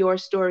what your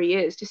story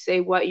is, to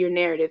say what your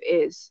narrative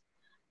is.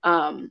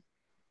 And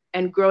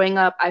growing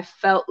up, I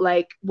felt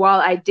like while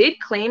I did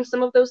claim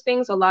some of those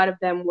things, a lot of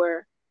them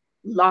were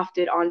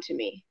lofted onto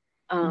me,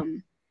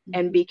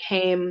 and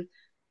became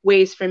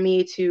ways for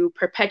me to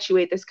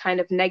perpetuate this kind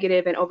of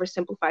negative and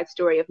oversimplified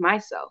story of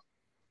myself.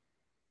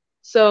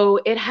 So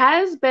it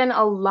has been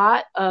a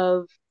lot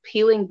of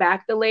peeling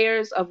back the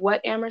layers of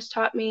what Amherst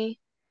taught me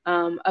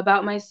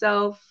about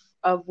myself,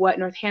 of what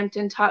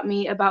Northampton taught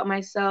me about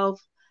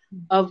myself,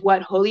 of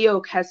what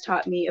Holyoke has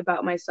taught me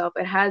about myself.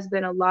 It has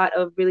been a lot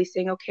of really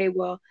saying, okay,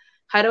 well,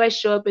 how do I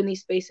show up in these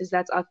spaces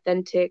that's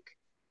authentic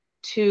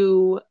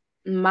to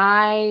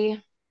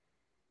my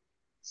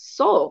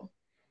soul,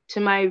 to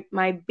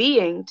my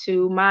being,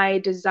 to my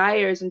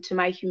desires, and to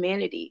my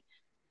humanity?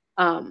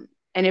 And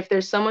if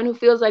there's someone who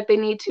feels like they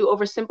need to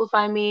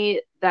oversimplify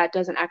me, that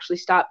doesn't actually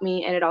stop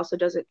me, and it also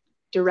doesn't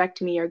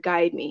direct me or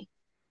guide me.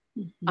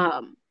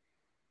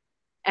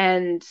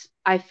 And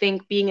I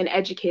think being an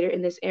educator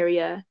in this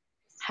area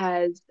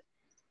has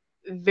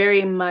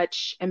very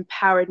much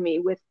empowered me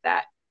with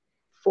that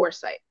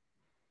foresight.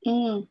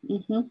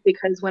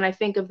 Because when I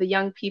think of the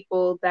young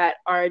people that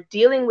are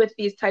dealing with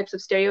these types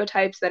of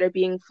stereotypes that are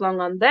being flung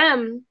on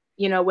them,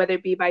 you know, whether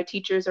it be by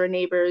teachers or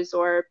neighbors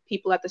or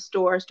people at the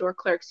store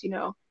clerks, you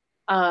know,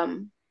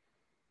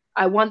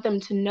 I want them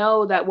to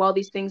know that while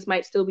these things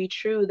might still be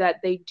true, that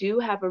they do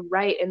have a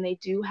right and they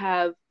do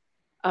have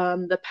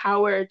the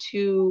power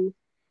to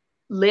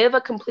live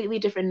a completely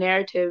different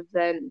narrative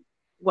than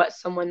what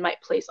someone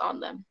might place on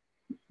them.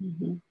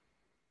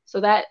 So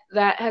that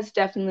has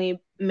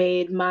definitely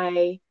made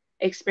my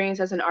experience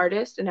as an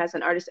artist and as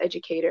an artist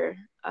educator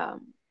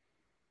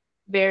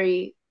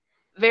very,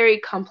 very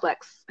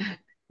complex.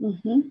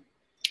 And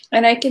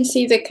I can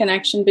see the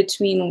connection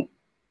between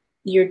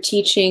your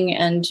teaching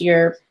and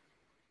your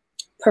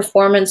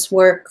performance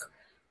work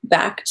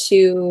back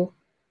to,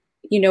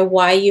 you know,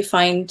 why you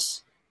find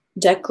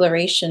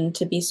declaration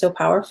to be so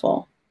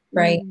powerful,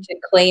 right?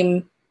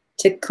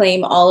 To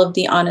claim all of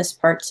the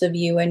honest parts of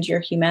you and your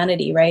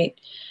humanity, right?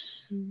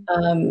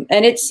 And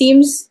it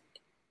seems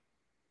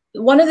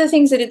one of the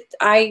things that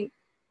I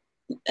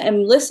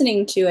am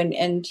listening to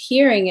and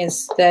hearing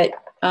is that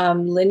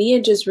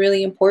lineage is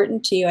really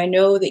important to you. I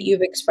know that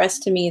you've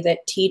expressed to me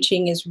that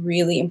teaching is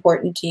really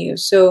important to you.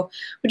 So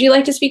would you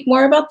like to speak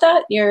more about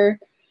that? Your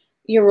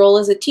role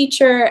as a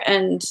teacher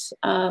and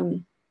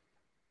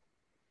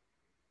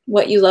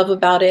what you love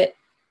about it,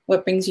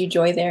 what brings you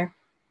joy there?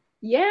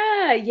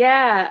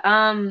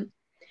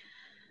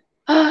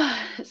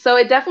 So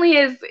it definitely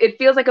is, it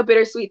feels like a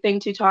bittersweet thing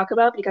to talk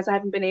about because I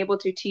haven't been able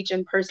to teach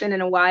in person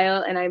in a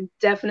while and I'm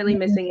definitely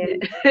missing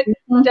it.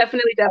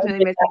 definitely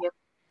missing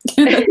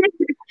it.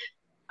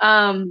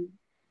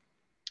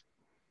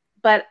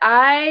 But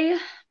I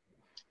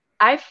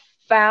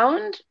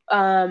found,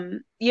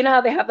 you know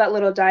how they have that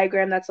little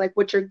diagram that's like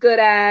what you're good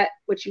at,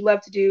 what you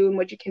love to do, and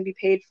what you can be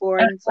paid for,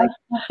 and it's like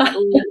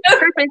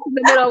perfect in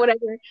the middle,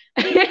 whatever.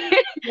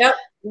 Yep.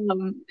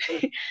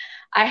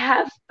 I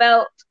have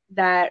felt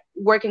that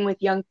working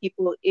with young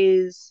people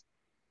is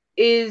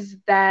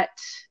that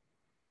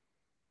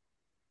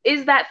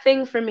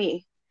thing for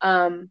me.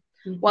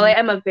 While I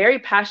am a very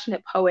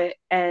passionate poet,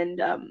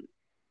 and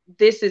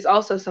this is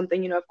also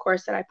something, you know, of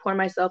course, that I pour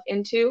myself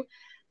into.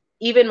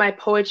 Even my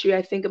poetry,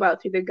 I think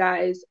about through the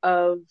guise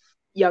of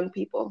young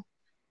people,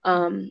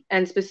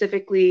 and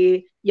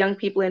specifically young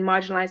people in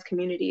marginalized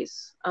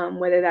communities,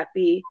 whether that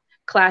be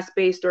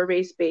class-based or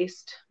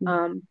race-based.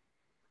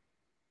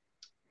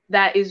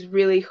 That is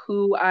really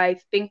who I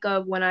think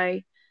of when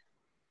I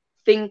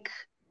think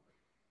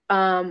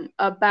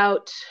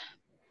about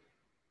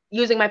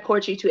using my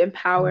poetry to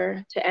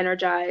empower, to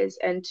energize,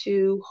 and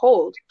to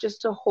hold,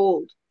 just to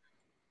hold.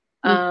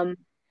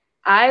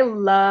 I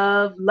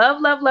love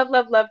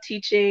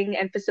teaching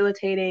and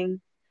facilitating.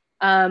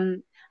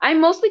 I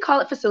mostly call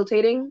it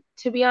facilitating,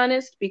 to be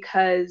honest,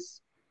 because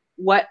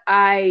what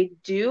I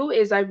do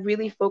is I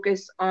really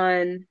focus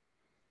on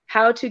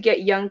how to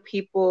get young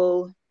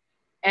people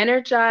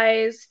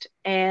energized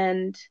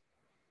and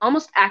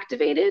almost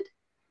activated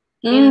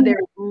in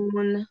their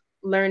own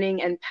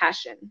learning and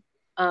passion.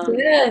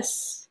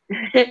 Yes.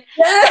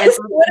 Yes.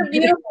 What a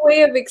beautiful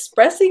way of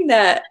expressing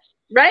that.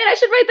 Right? I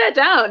should write that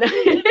down.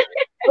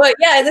 Well,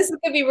 yeah, this is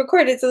going to be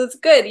recorded, so it's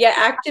good. Yeah,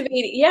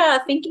 activating. Yeah,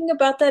 thinking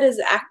about that as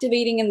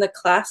activating in the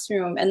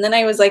classroom. And then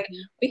I was like,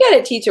 we got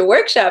to teach a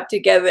workshop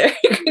together.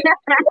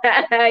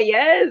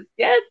 Yes,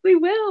 we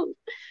will.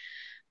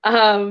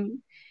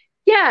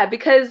 Yeah,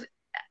 because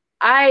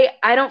I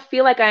don't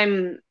feel like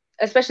I'm,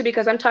 especially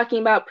because I'm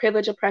talking about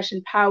privilege,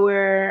 oppression,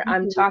 power.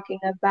 I'm talking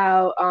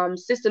about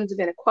systems of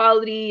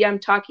inequality. I'm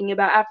talking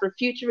about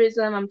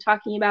Afrofuturism. I'm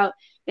talking about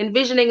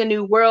envisioning a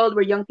new world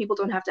where young people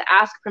don't have to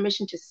ask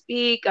permission to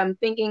speak. I'm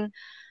thinking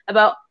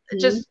about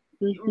just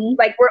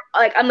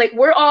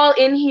we're all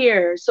in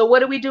here. So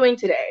what are we doing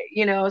today?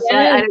 You know, so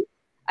I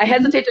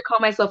hesitate to call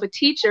myself a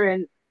teacher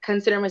and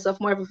consider myself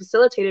more of a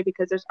facilitator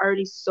because there's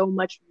already so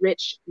much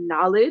rich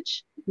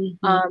knowledge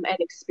and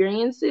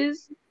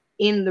experiences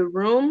in the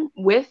room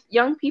with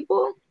young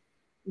people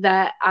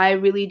that I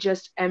really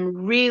just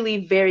am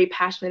really very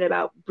passionate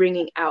about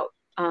bringing out.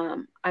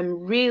 I'm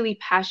really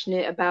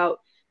passionate about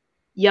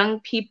young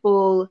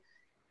people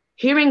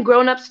hearing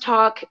grown-ups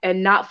talk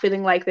and not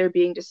feeling like they're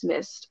being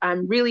dismissed.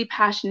 I'm really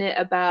passionate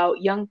about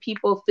young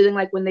people feeling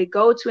like when they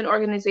go to an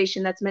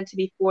organization that's meant to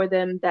be for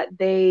them, that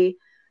they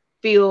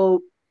feel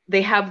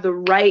they have the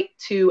right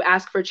to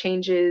ask for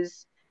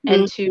changes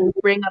and to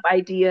bring up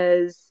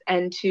ideas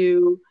and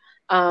to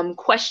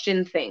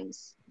question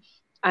things.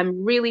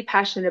 I'm really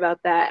passionate about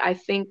that. I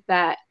think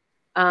that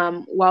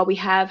while we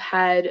have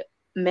had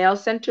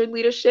male-centered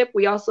leadership,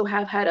 we also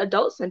have had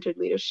adult-centered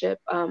leadership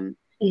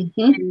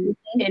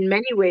in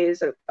many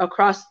ways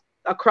across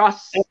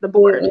the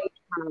board.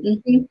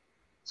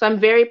 So I'm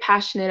very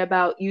passionate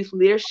about youth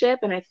leadership,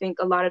 and I think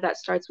a lot of that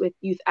starts with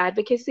youth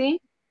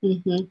advocacy.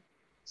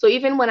 So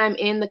even when I'm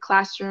in the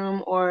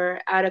classroom or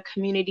at a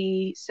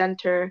community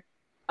center,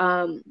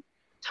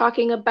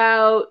 talking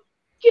about,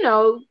 you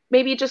know,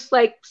 maybe just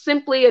like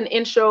simply an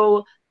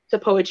intro to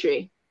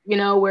poetry, you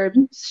know, we're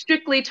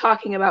strictly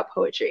talking about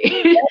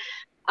poetry.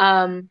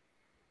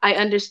 I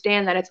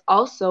understand that it's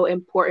also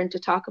important to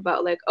talk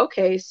about, like,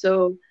 okay,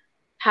 so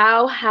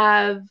how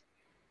have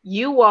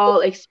you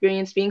all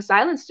experienced being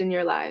silenced in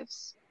your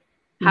lives?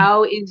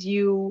 How is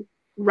you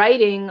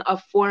writing a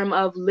form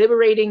of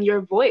liberating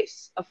your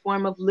voice, a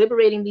form of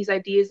liberating these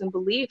ideas and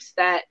beliefs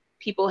that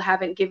people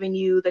haven't given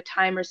you the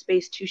time or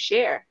space to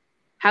share?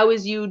 How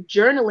is you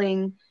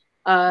journaling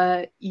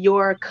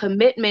your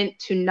commitment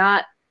to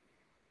not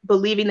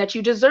believing that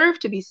you deserve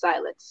to be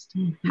silenced?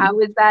 How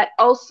is that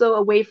also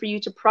a way for you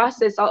to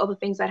process all of the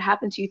things that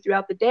happen to you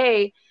throughout the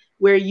day,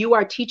 where you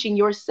are teaching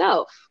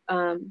yourself?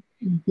 And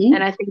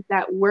I think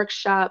that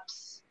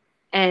workshops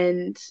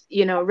and,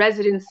 you know,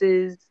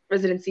 residencies,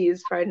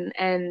 pardon,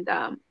 and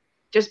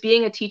just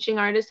being a teaching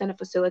artist and a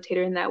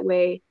facilitator in that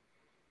way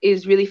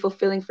is really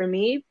fulfilling for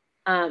me.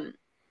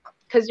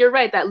 Because you're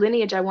right, that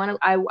lineage, I want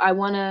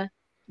to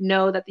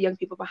know that the young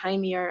people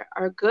behind me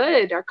are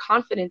good, are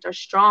confident, are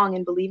strong,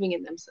 and believing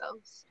in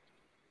themselves.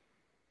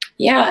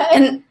 Yeah,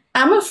 and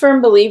I'm a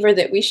firm believer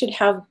that we should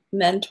have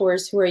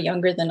mentors who are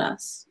younger than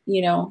us,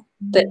 you know,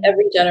 that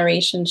every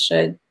generation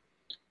should.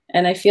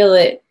 And I feel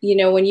that, you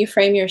know, when you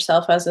frame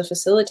yourself as a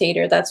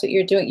facilitator, that's what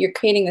you're doing. You're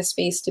creating a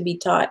space to be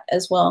taught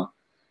as well.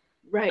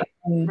 Right,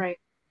 right.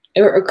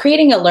 Or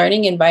creating a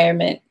learning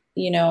environment,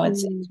 you know,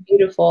 it's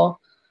beautiful.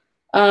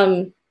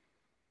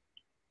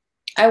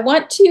 I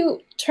want to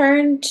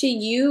turn to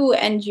you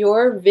and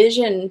your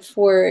vision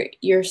for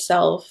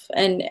yourself.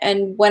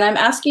 And when I'm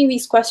asking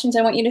these questions,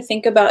 I want you to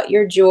think about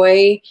your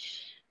joy,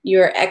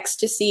 your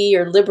ecstasy,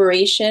 your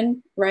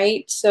liberation,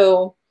 right?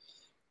 So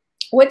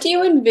what do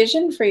you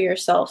envision for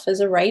yourself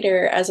as a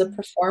writer, as a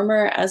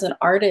performer, as an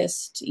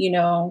artist, you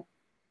know,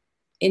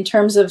 in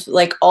terms of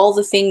like all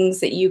the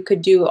things that you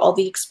could do, all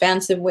the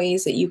expansive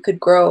ways that you could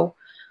grow?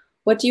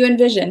 What do you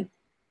envision?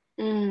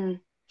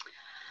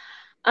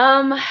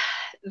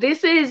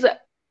 This is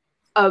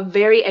a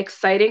very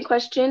exciting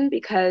question,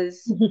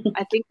 because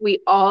I think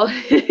we all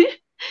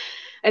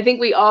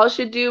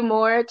should do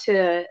more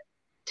to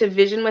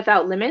vision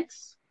without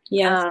limits.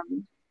 Yes.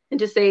 And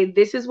to say,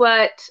 this is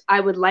what I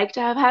would like to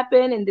have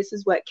happen, and this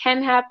is what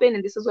can happen,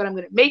 and this is what I'm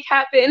going to make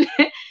happen.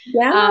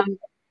 Yeah.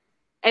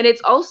 And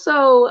it's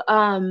also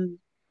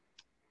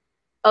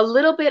a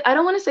little bit, I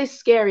don't want to say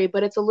scary,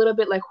 but it's a little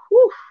bit like,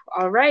 whew,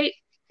 all right,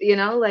 you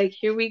know, like,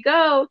 here we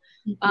go.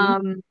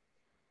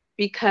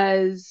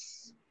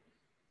 Because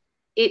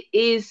it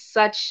is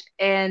such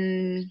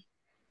an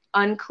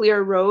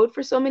unclear road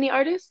for so many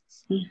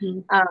artists.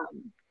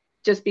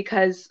 Just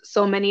because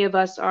so many of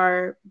us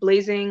are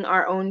blazing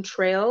our own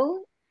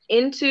trail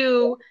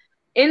into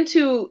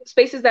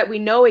spaces that we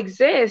know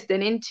exist,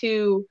 and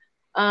into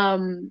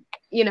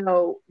you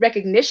know,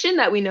 recognition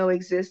that we know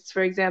exists,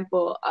 for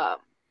example,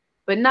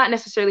 but not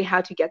necessarily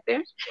how to get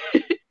there.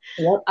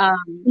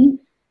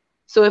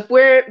 So if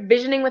we're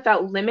visioning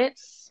without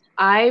limits,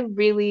 I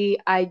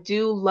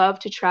do love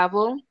to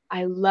travel.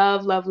 I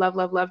love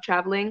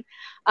traveling.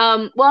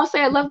 Well, I'll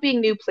say I love being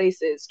new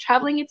places.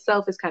 Traveling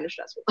itself is kind of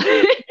stressful.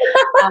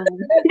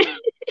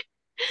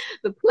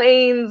 The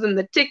planes and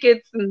the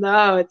tickets, and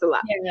it's a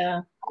lot.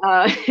 Yeah.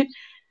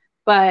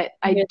 But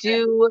I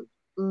do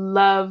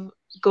love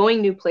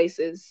going new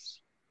places,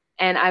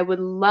 and I would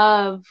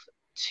love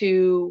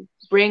to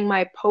bring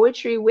my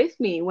poetry with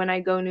me when I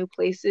go new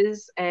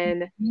places,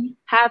 and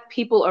have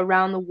people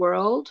around the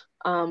world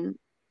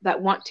that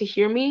want to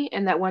hear me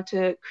and that want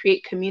to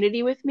create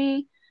community with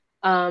me,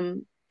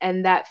 and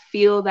that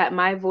feel that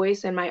my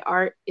voice and my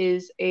art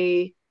is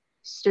a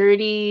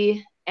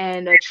sturdy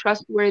and a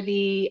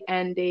trustworthy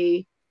and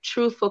a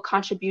truthful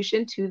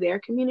contribution to their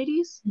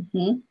communities.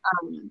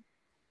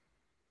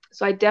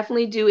 So I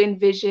definitely do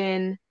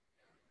envision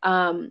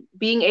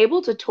being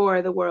able to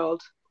tour the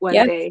world one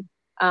day,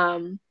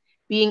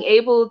 being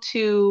able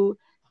to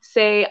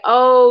say,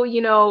 oh,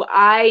 you know,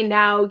 I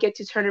now get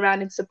to turn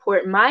around and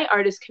support my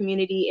artist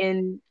community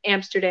in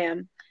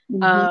Amsterdam,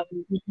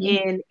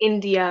 in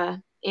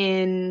India,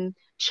 in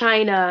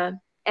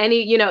China,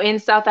 in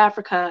South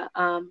Africa,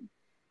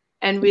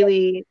 and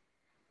really,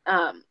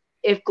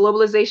 if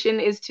globalization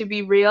is to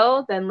be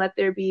real, then let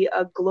there be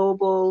a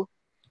global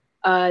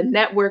a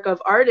network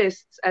of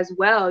artists as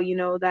well, you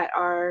know, that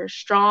are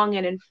strong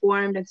and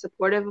informed and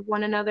supportive of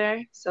one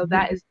another. So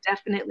that is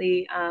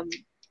definitely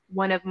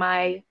one of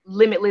my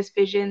limitless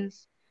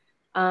visions.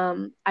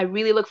 I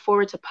really look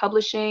forward to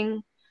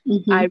publishing.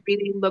 I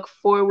really look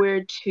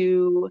forward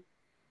to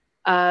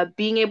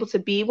being able to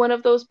be one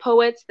of those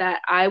poets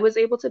that I was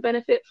able to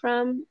benefit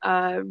from,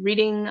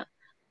 reading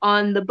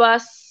on the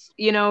bus,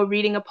 you know,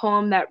 reading a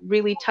poem that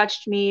really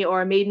touched me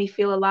or made me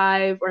feel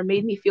alive or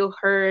made me feel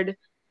heard.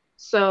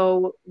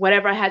 So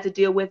whatever I had to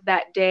deal with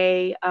that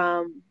day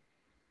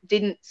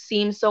didn't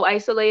seem so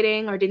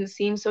isolating or didn't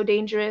seem so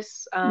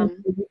dangerous.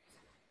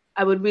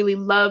 I would really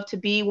love to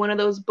be one of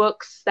those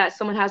books that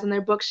someone has on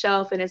their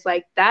bookshelf and it's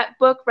like, that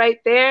book right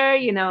there,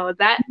 you know,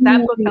 that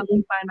book helped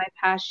me find my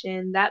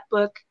passion. That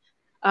book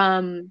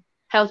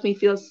helped me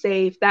feel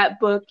safe. That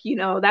book, you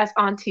know, that's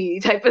auntie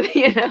type of,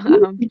 you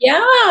know.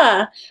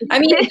 Yeah. I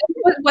mean,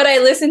 what I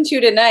listened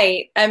to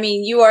tonight, I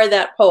mean, you are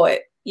that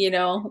poet, you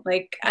know,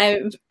 like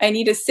I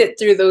need to sit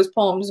through those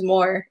poems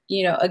more,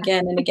 you know,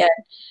 again and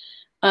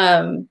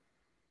again.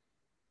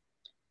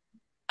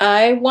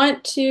 I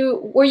want to,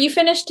 were you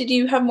finished? Did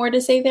you have more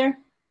to say there?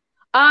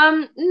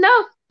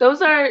 No,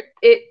 those are,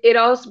 it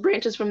all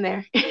branches from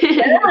there.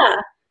 Yeah.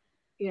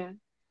 Yeah.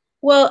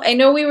 Well, I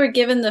know we were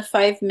given the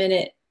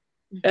 5-minute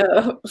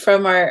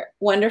from our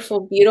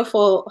wonderful,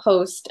 beautiful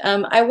host.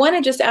 I want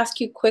to just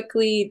ask you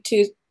quickly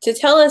to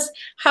tell us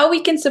how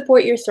we can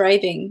support your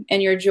thriving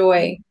and your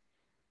joy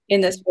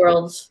in this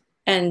world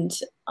and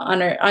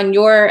on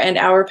your and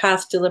our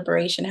path to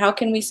liberation. How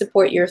can we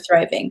support your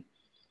thriving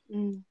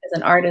as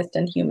an artist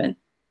and human?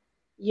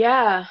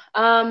 Yeah,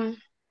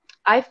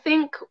 I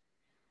think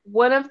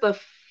one of the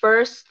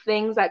first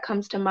things that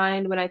comes to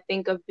mind when I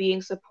think of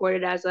being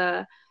supported as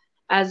a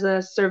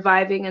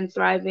surviving and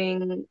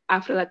thriving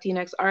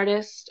Afro-Latinx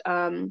artist,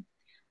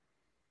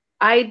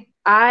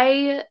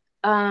 I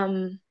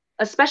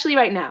especially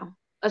right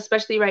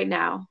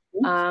now,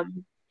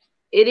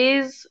 it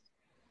is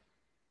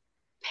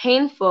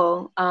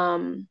painful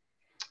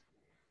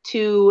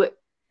to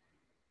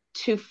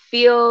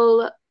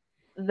feel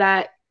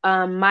that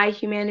my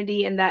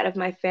humanity and that of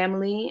my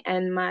family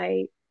and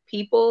my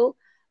people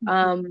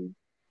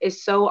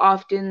is so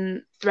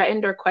often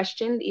threatened or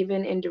questioned,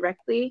 even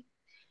indirectly.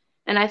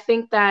 And I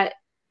think that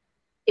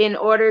in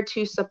order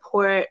to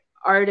support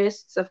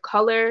artists of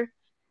color,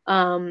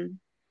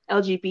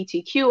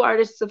 LGBTQ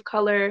artists of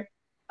color,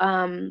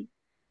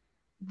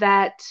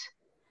 that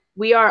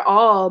we are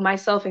all,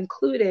 myself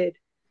included,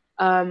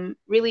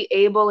 really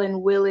able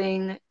and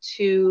willing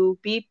to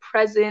be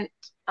present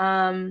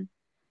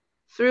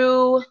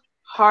through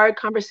hard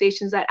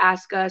conversations that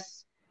ask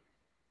us,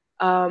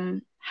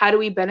 how do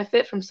we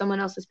benefit from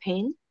someone else's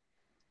pain?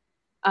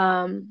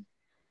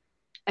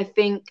 I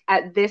think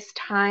at this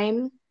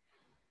time,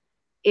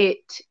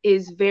 it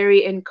is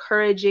very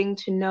encouraging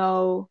to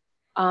know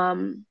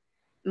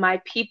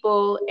my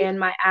people and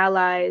my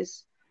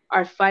allies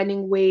are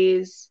finding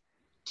ways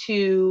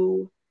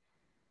to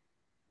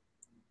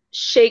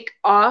shake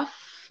off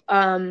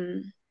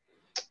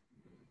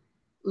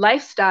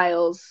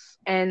lifestyles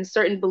and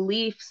certain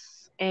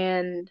beliefs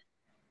and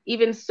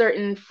even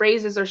certain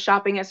phrases or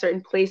shopping at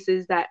certain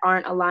places that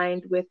aren't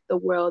aligned with the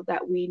world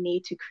that we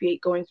need to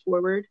create going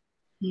forward.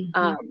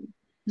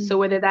 So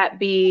whether that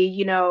be,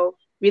 you know,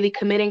 really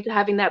committing to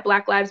having that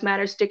Black Lives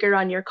Matter sticker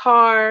on your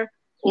car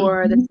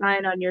or the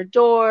sign on your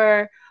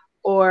door,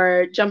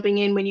 or jumping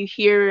in when you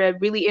hear a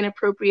really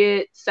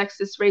inappropriate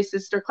sexist,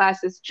 racist, or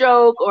classist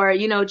joke, or,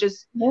 you know,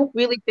 just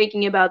really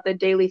thinking about the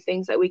daily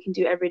things that we can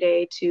do every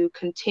day to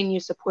continue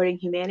supporting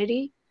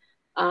humanity.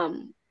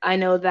 I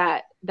know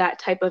that that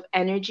type of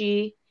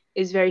energy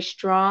is very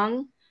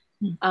strong.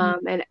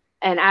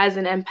 And as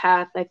an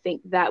empath, I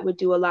think that would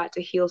do a lot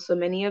to heal so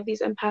many of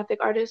these empathic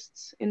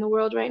artists in the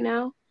world right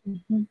now.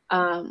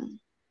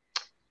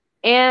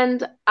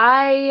 And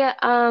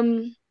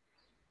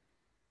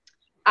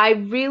I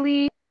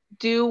really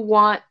do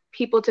want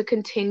people to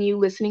continue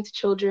listening to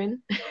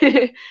children,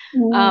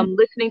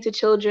 listening to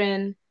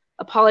children,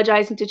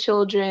 apologizing to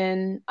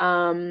children,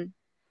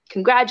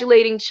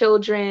 congratulating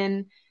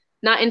children,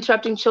 not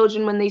interrupting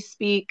children when they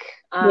speak.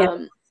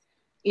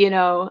 You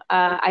know,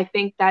 I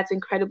think that's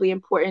incredibly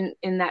important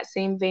in that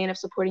same vein of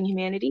supporting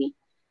humanity.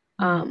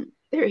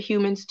 They're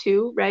humans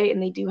too, right?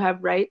 And they do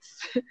have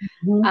rights.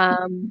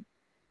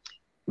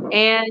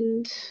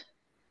 And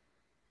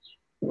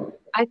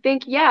I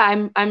think,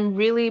 yeah, I'm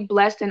really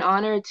blessed and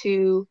honored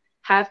to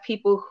have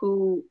people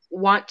who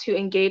want to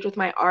engage with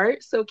my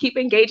art. So keep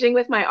engaging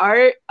with my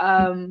art.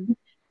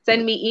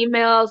 Send me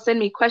emails, send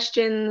me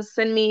questions,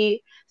 send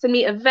me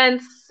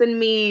events, send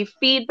me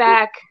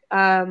feedback.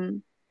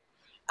 I'm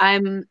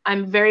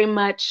very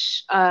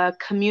much a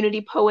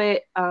community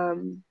poet.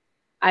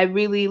 I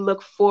really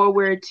look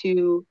forward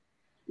to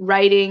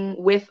writing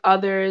with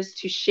others,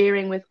 to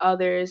sharing with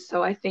others.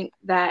 So I think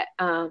that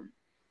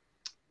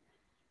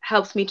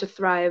helps me to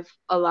thrive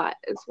a lot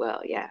as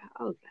well. Yeah,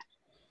 all of that.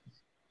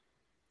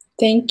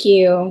 Thank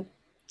you.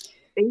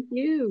 Thank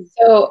you.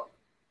 So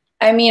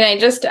I mean, I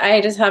just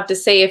have to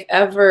say, if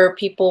ever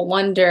people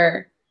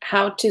wonder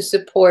how to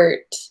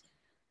support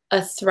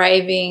a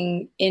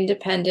thriving,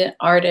 independent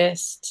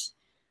artist,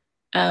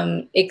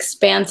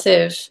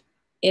 expansive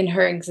in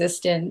her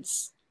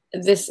existence,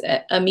 this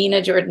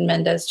Amina Jordan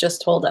Mendez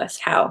just told us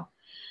how.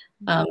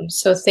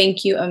 So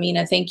thank you,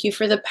 Amina. Thank you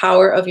for the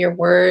power of your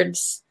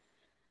words,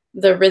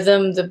 the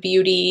rhythm, the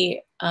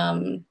beauty,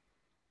 the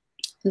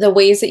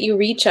ways that you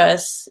reach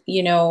us,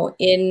 you know,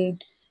 in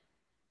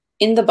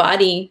the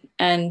body,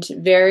 and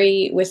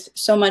with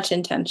so much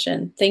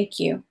intention. Thank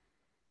you.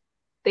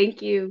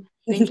 Thank you.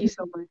 Thank you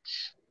so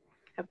much.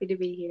 Happy to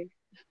be here.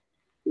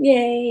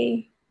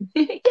 Yay.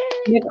 Yay.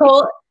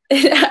 Nicole,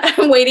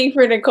 I'm waiting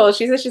for Nicole.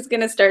 She says she's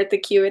going to start the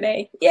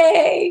Q&A.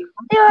 Yay.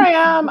 Here I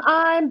am.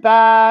 I'm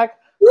back.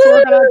 Woo! So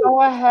we're going to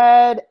go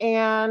ahead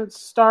and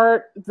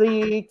start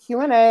the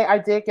Q&A. I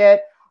did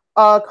get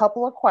a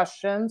couple of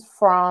questions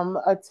from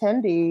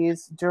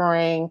attendees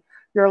during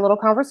your little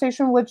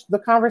conversation, which the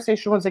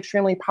conversation was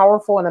extremely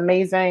powerful and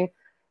amazing.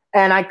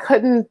 And I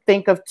couldn't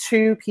think of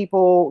two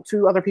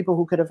other people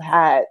who could have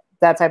had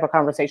that type of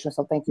conversation.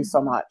 So thank you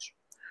so much.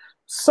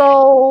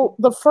 So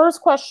the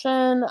first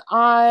question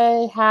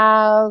I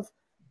have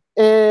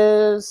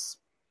is,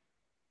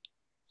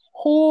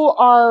 who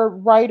are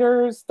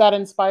writers that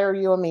inspire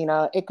you,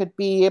 Amina? It could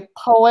be a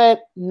poet,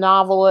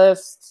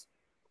 novelist,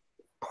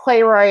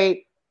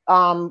 playwright.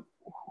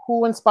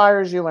 Who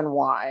inspires you and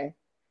why?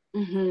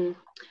 Mm-hmm.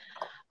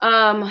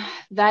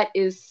 That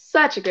is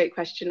such a great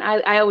question.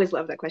 I always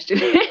love that question.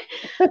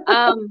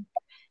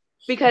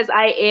 Because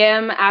I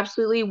am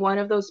absolutely one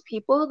of those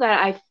people that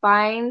I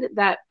find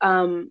that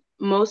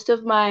most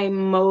of my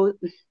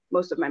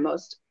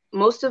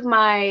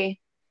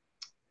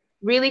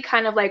really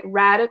kind of like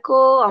radical,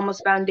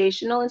 almost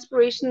foundational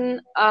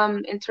inspiration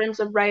in terms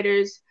of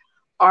writers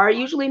are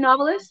usually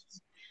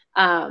novelists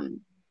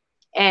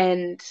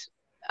and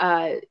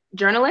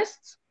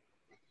journalists.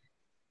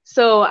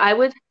 So I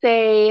would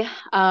say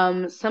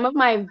some of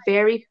my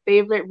very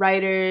favorite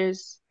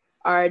writers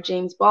are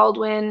James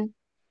Baldwin,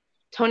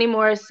 Toni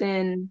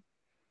Morrison,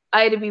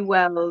 Ida B.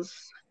 Wells,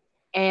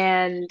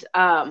 and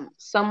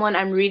someone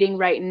I'm reading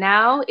right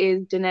now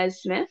is Danez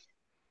Smith.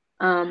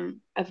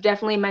 I've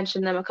definitely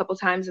mentioned them a couple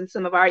times in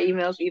some of our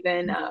emails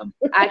even. I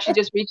actually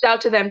just reached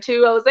out to them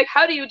too. I was like,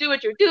 how do you do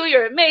what you do?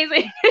 You're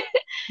amazing.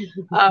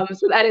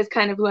 So that is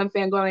kind of who I'm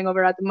fangirling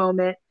over at the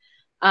moment.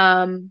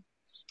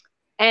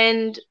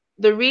 And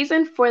the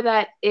reason for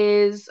that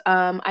is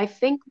I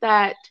think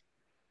that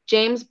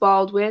James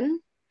Baldwin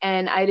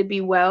and Ida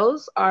B.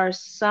 Wells are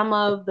some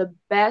of the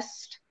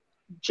best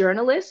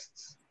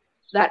journalists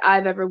that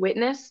I've ever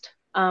witnessed.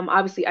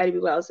 Obviously, Ida B.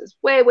 Wells is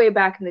way, way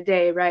back in the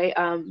day, right?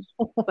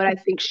 But I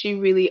think she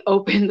really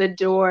opened the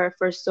door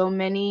for so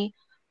many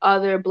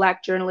other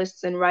Black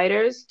journalists and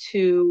writers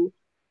to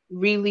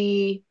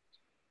really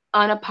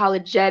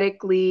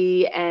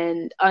unapologetically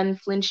and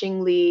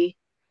unflinchingly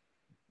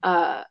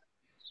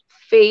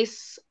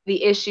face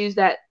the issues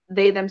that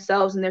they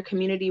themselves and their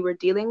community were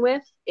dealing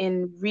with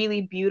in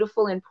really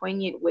beautiful and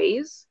poignant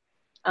ways,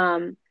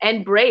 and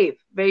very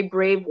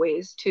brave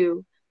ways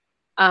too.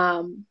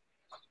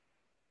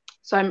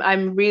 So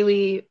I'm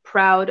really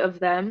proud of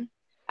them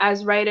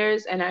as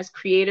writers and as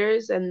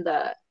creators, and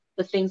the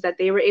things that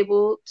they were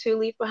able to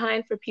leave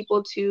behind for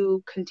people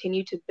to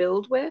continue to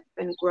build with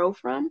and grow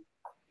from.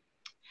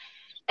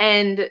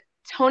 And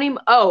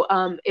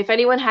if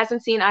anyone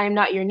hasn't seen I Am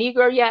Not Your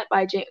Negro yet,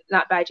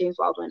 not by James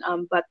Baldwin,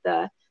 but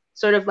the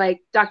sort of like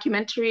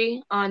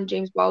documentary on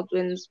James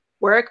Baldwin's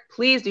work,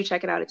 please do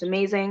check it out. It's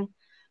amazing.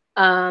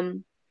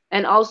 And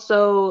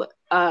also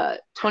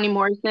Toni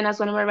Morrison, as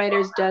one of my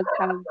writers, does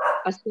have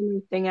a similar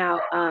thing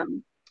out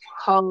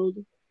called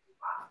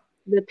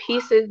The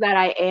Pieces That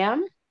I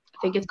Am. I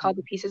think it's called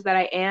The Pieces That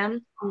I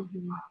Am.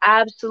 Mm-hmm.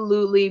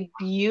 Absolutely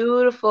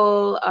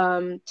beautiful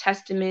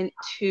testament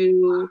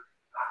to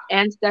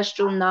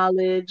ancestral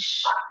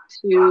knowledge,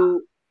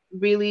 to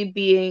really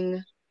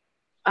being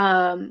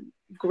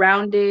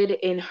grounded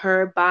in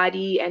her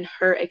body and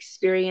her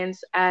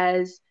experience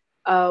as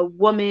a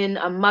woman,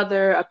 a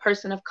mother, a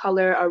person of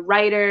color, a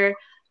writer,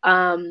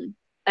 and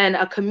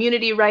a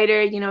community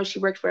writer. You know, she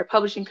worked for a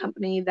publishing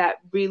company that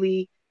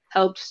really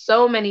helped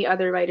so many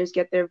other writers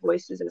get their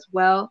voices as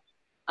well,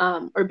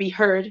 or be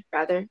heard,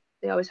 rather.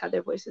 They always had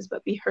their voices,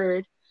 but be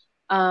heard.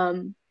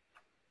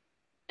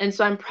 And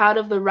so I'm proud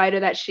of the writer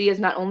that she is,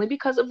 not only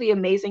because of the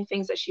amazing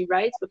things that she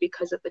writes, but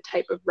because of the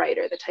type of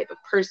writer, the type of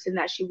person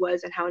that she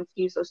was, and how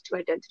infused those two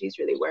identities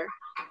really were.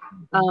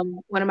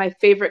 One of my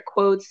favorite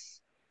quotes,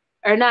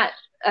 or not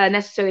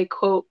necessarily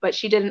quote, but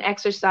she did an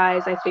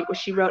exercise, I think, where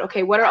she wrote,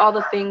 okay, what are all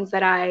the things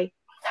that I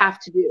have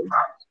to do?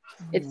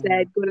 It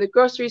said, go to the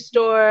grocery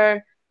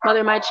store,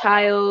 mother my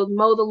child,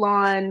 mow the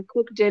lawn,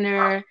 cook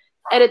dinner,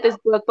 edit this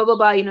book, blah, blah,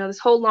 blah, you know, this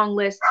whole long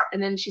list.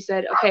 And then she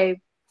said, okay,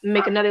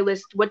 make another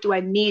list. What do I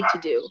need to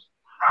do?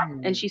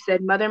 And she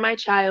said, mother my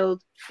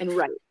child and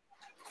write.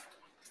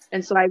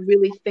 And so I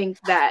really think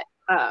that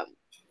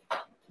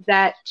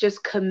that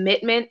just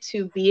commitment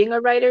to being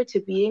a writer,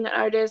 to being an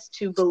artist,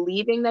 to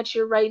believing that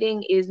your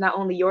writing is not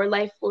only your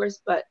life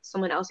force, but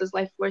someone else's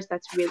life force,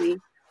 that's really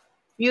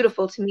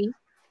beautiful to me.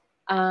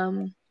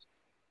 And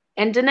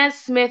Danez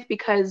Smith,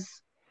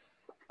 because,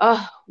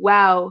 oh,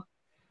 wow.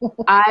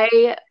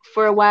 I,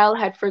 for a while,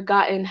 had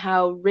forgotten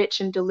how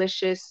rich and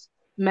delicious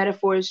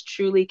metaphors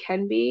truly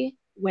can be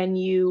when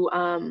you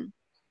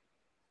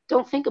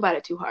don't think about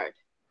it too hard.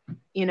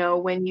 You know,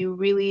 when you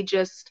really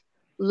just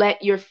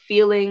let your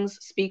feelings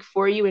speak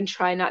for you and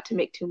try not to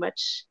make too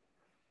much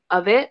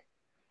of it,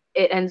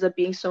 it ends up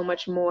being so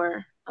much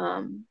more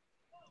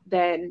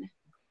than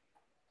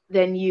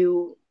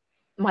you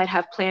might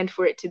have planned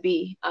for it to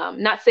be.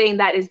 Not saying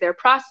that is their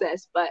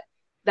process, but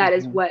that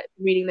is what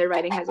reading their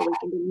writing has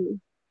awakened in me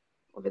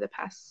over the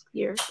past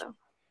year or so.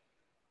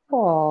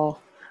 Oh,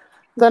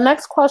 the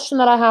next question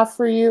that I have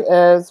for you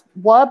is,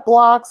 what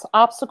blocks,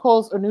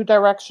 obstacles, or new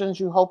directions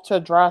you hope to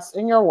address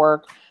in your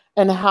work,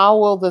 and how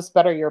will this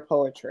better your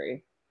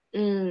poetry?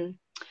 Yeah,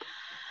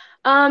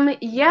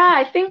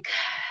 I think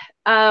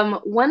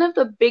one of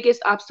the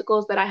biggest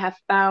obstacles that I have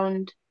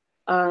found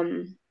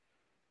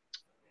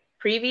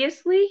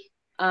previously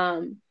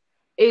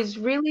is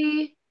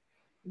really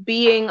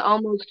being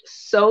almost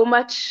so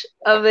much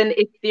of an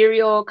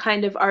ethereal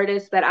kind of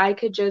artist that I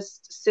could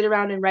just sit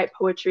around and write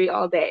poetry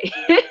all day.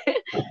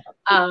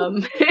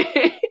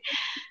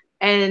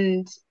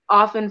 And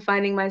often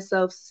finding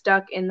myself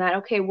stuck in that,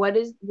 okay, what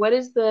is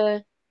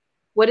the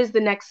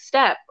next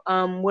step?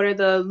 What are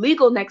the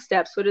legal next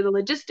steps? What are the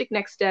logistic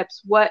next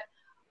steps? What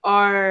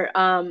are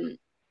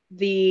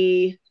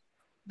the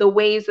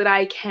ways that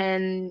I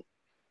can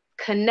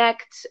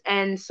connect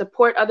and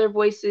support other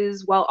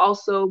voices while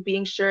also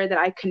being sure that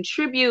I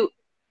contribute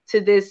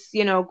to this,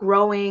 you know,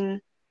 growing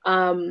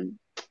or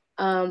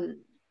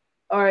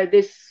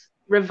this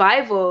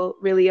revival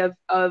really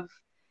of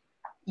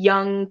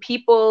young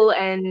people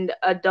and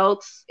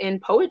adults in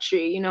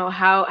poetry. You know,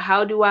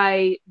 how do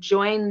I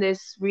join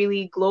this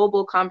really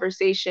global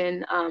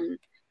conversation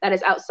that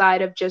is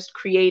outside of just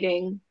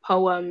creating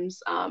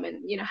poems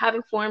and, you know,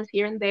 having forums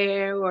here and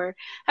there or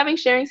having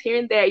sharings here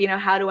and there? You know,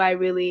 how do I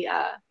really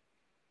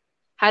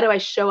how do I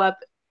show up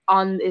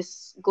on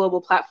this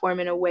global platform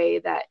in a way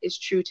that is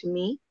true to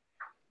me?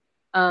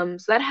 So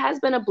that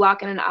has been a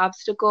block and an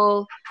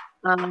obstacle.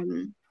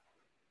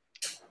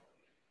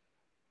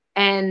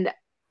 And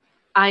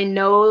I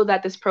know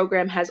that this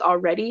program has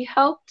already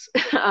helped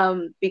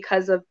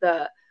because of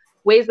the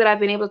ways that I've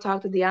been able to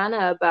talk to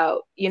Diana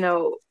about, you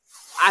know,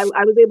 I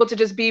was able to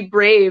just be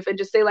brave and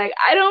just say, like,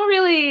 I don't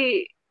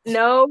really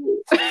know.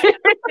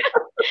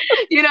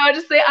 You know,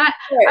 just say, I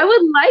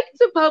would like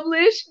to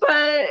publish,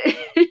 but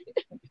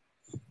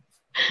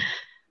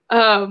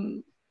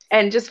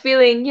and just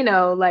feeling, you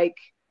know, like,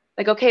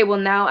 okay, well,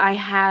 now I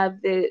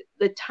have the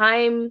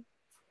time,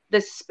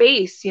 the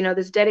space, you know,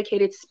 this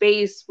dedicated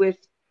space with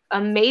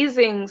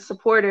amazing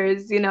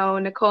supporters, you know,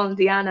 Nicole and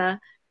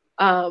Diana,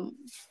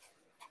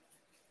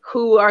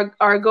 who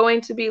are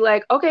going to be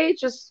like, okay,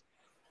 just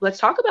let's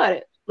talk about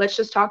it. Let's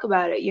just talk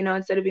about it, you know,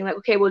 instead of being like,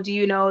 okay, well, do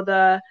you know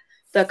the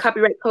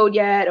copyright code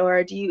yet?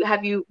 Or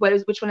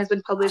which one has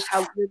been published?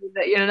 How,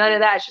 you know, none of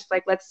that. It's just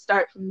like, let's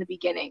start from the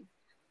beginning.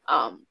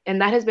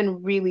 And that has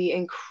been really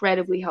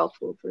incredibly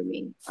helpful for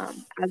me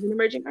as an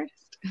emerging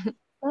artist.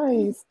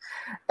 Nice.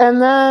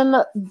 And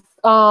then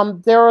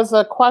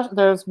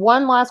there's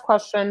one last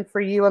question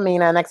for you,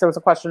 Amina. Next, there was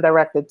a question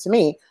directed to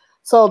me.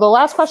 So the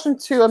last question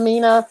to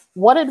Amina,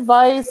 what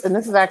advice, and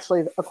this is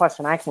actually a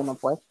question I came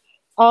up with,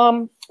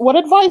 what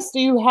advice do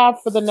you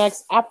have for the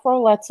next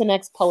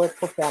Afro-Latinx poet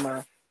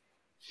performer?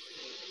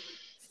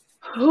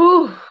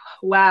 Ooh,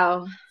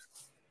 wow.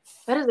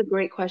 That is a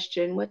great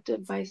question. What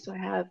advice do I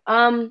have?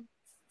 I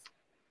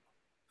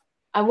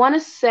want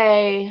to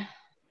say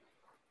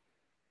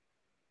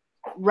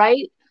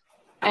write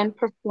and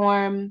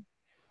perform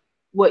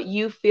what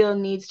you feel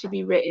needs to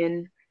be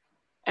written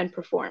and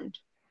performed.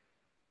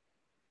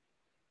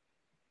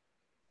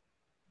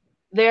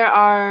 There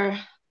are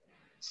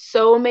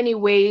so many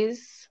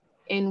ways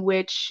in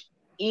which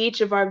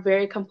each of our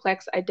very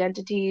complex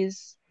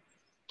identities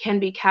can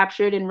be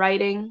captured in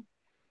writing,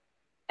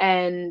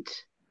 and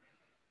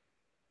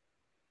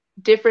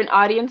different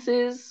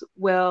audiences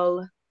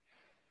will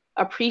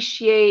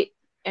appreciate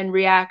and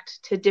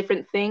react to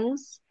different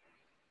things,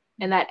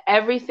 and that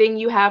everything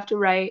you have to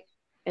write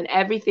and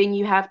everything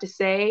you have to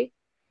say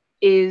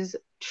is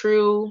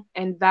true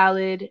and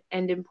valid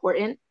and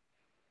important,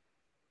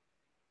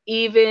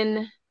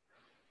 even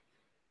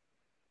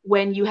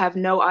when you have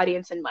no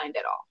audience in mind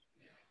at all.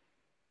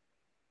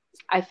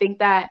 I think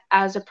that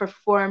as a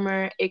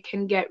performer, it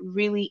can get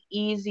really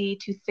easy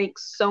to think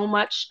so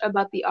much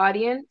about the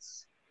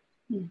audience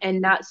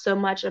and not so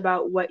much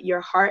about what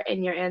your heart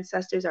and your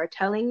ancestors are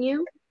telling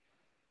you.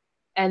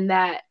 And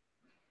that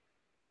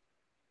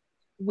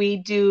we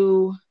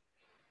do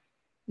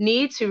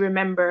need to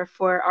remember,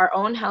 for our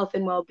own health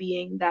and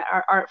well-being, that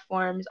our art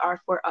forms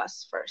are for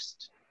us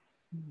first.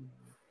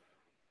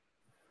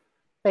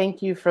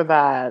 Thank you for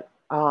that.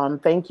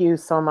 Thank you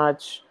so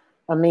much,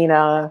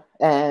 Amina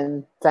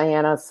and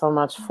Diana so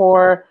much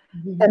for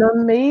an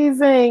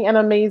amazing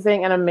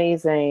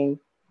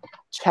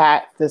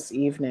chat this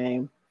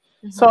evening.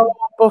 So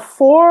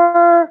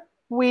before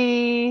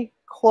we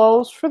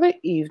close for the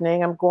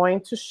evening, I'm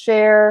going to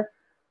share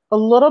a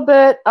little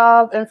bit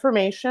of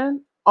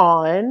information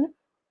on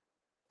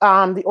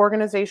the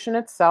organization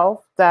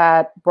itself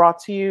that brought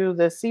to you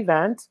this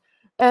event,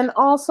 and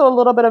also a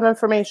little bit of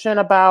information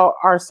about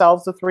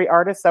ourselves, the three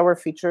artists that were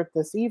featured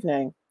this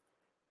evening.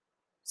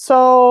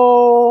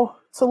 So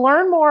to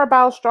learn more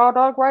about Straw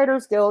Dog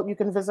Writers Guild, you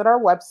can visit our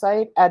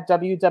website at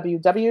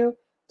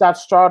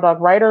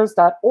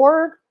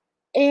www.strawdogwriters.org.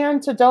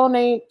 And to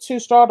donate to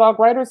Straw Dog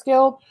Writers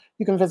Guild,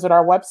 you can visit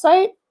our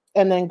website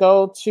and then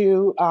go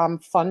to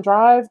Fund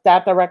Drive.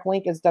 That direct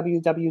link is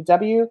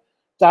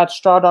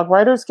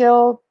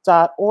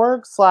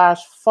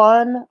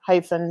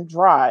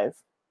www.strawdogwritersguild.org/fun-drive.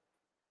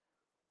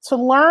 To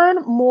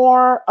learn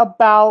more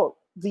about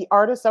the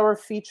artists that were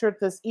featured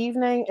this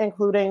evening,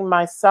 including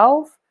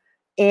myself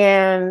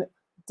and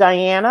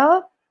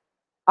Diana,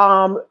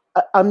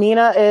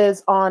 Amina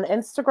is on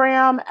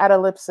Instagram at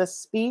Ellipsis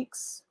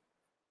Speaks.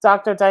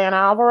 Dr. Diana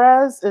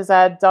Alvarez is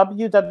at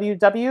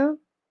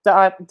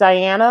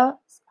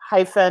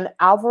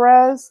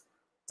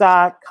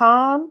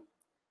www.diana-alvarez.com.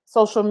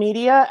 Social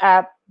media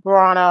at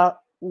Brana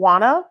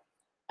Wana.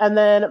 And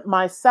then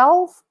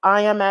myself, I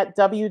am at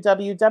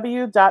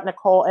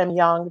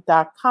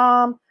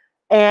www.NicoleMYoung.com.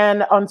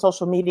 And on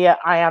social media,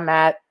 I am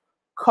at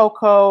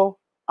Coco_Pen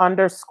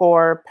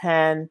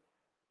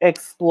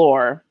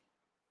Explore.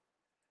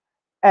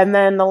 And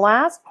then the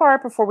last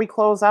part before we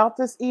close out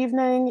this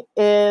evening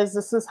is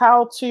this is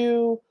how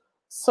to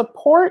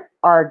support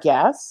our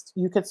guests.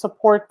 You could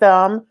support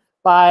them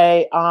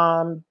by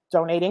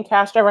donating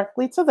cash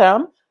directly to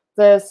them.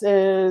 This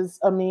is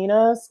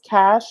Amina's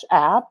Cash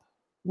App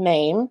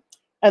name.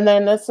 And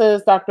then this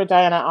is Dr.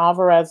 Diana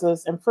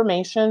Alvarez's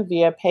information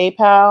via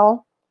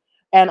PayPal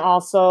and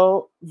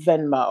also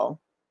Venmo.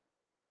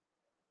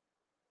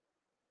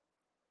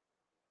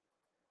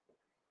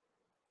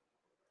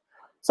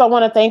 So I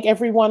want to thank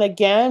everyone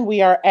again.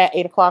 We are at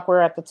 8 o'clock.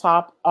 We're at the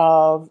top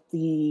of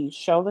the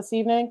show this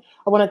evening.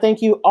 I want to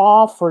thank you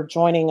all for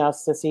joining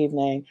us this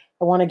evening.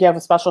 I want to give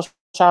a special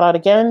shout out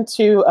again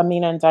to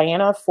Amina and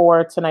Diana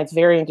for tonight's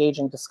very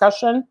engaging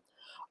discussion.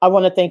 I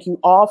want to thank you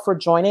all for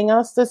joining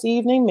us this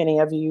evening. Many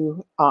of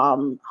you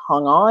hung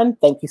on.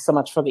 Thank you so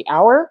much for the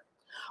hour.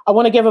 I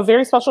want to give a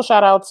very special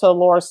shout out to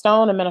Laura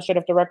Stone,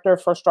 Administrative Director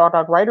for Straw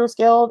Dog Writers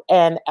Guild,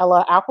 and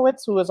Ella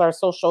Alkowitz, who is our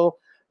social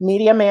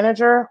media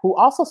manager, who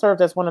also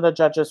served as one of the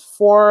judges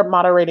for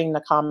moderating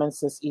the comments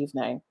this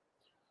evening.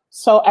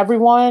 So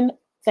everyone,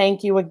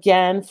 thank you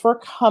again for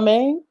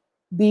coming.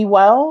 Be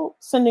well.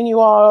 Sending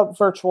you all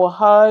virtual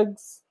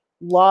hugs,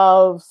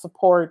 love,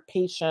 support,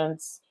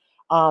 patience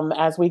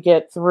as we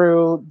get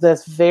through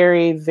this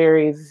very,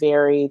 very,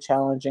 very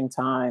challenging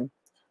time.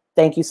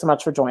 Thank you so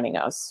much for joining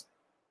us.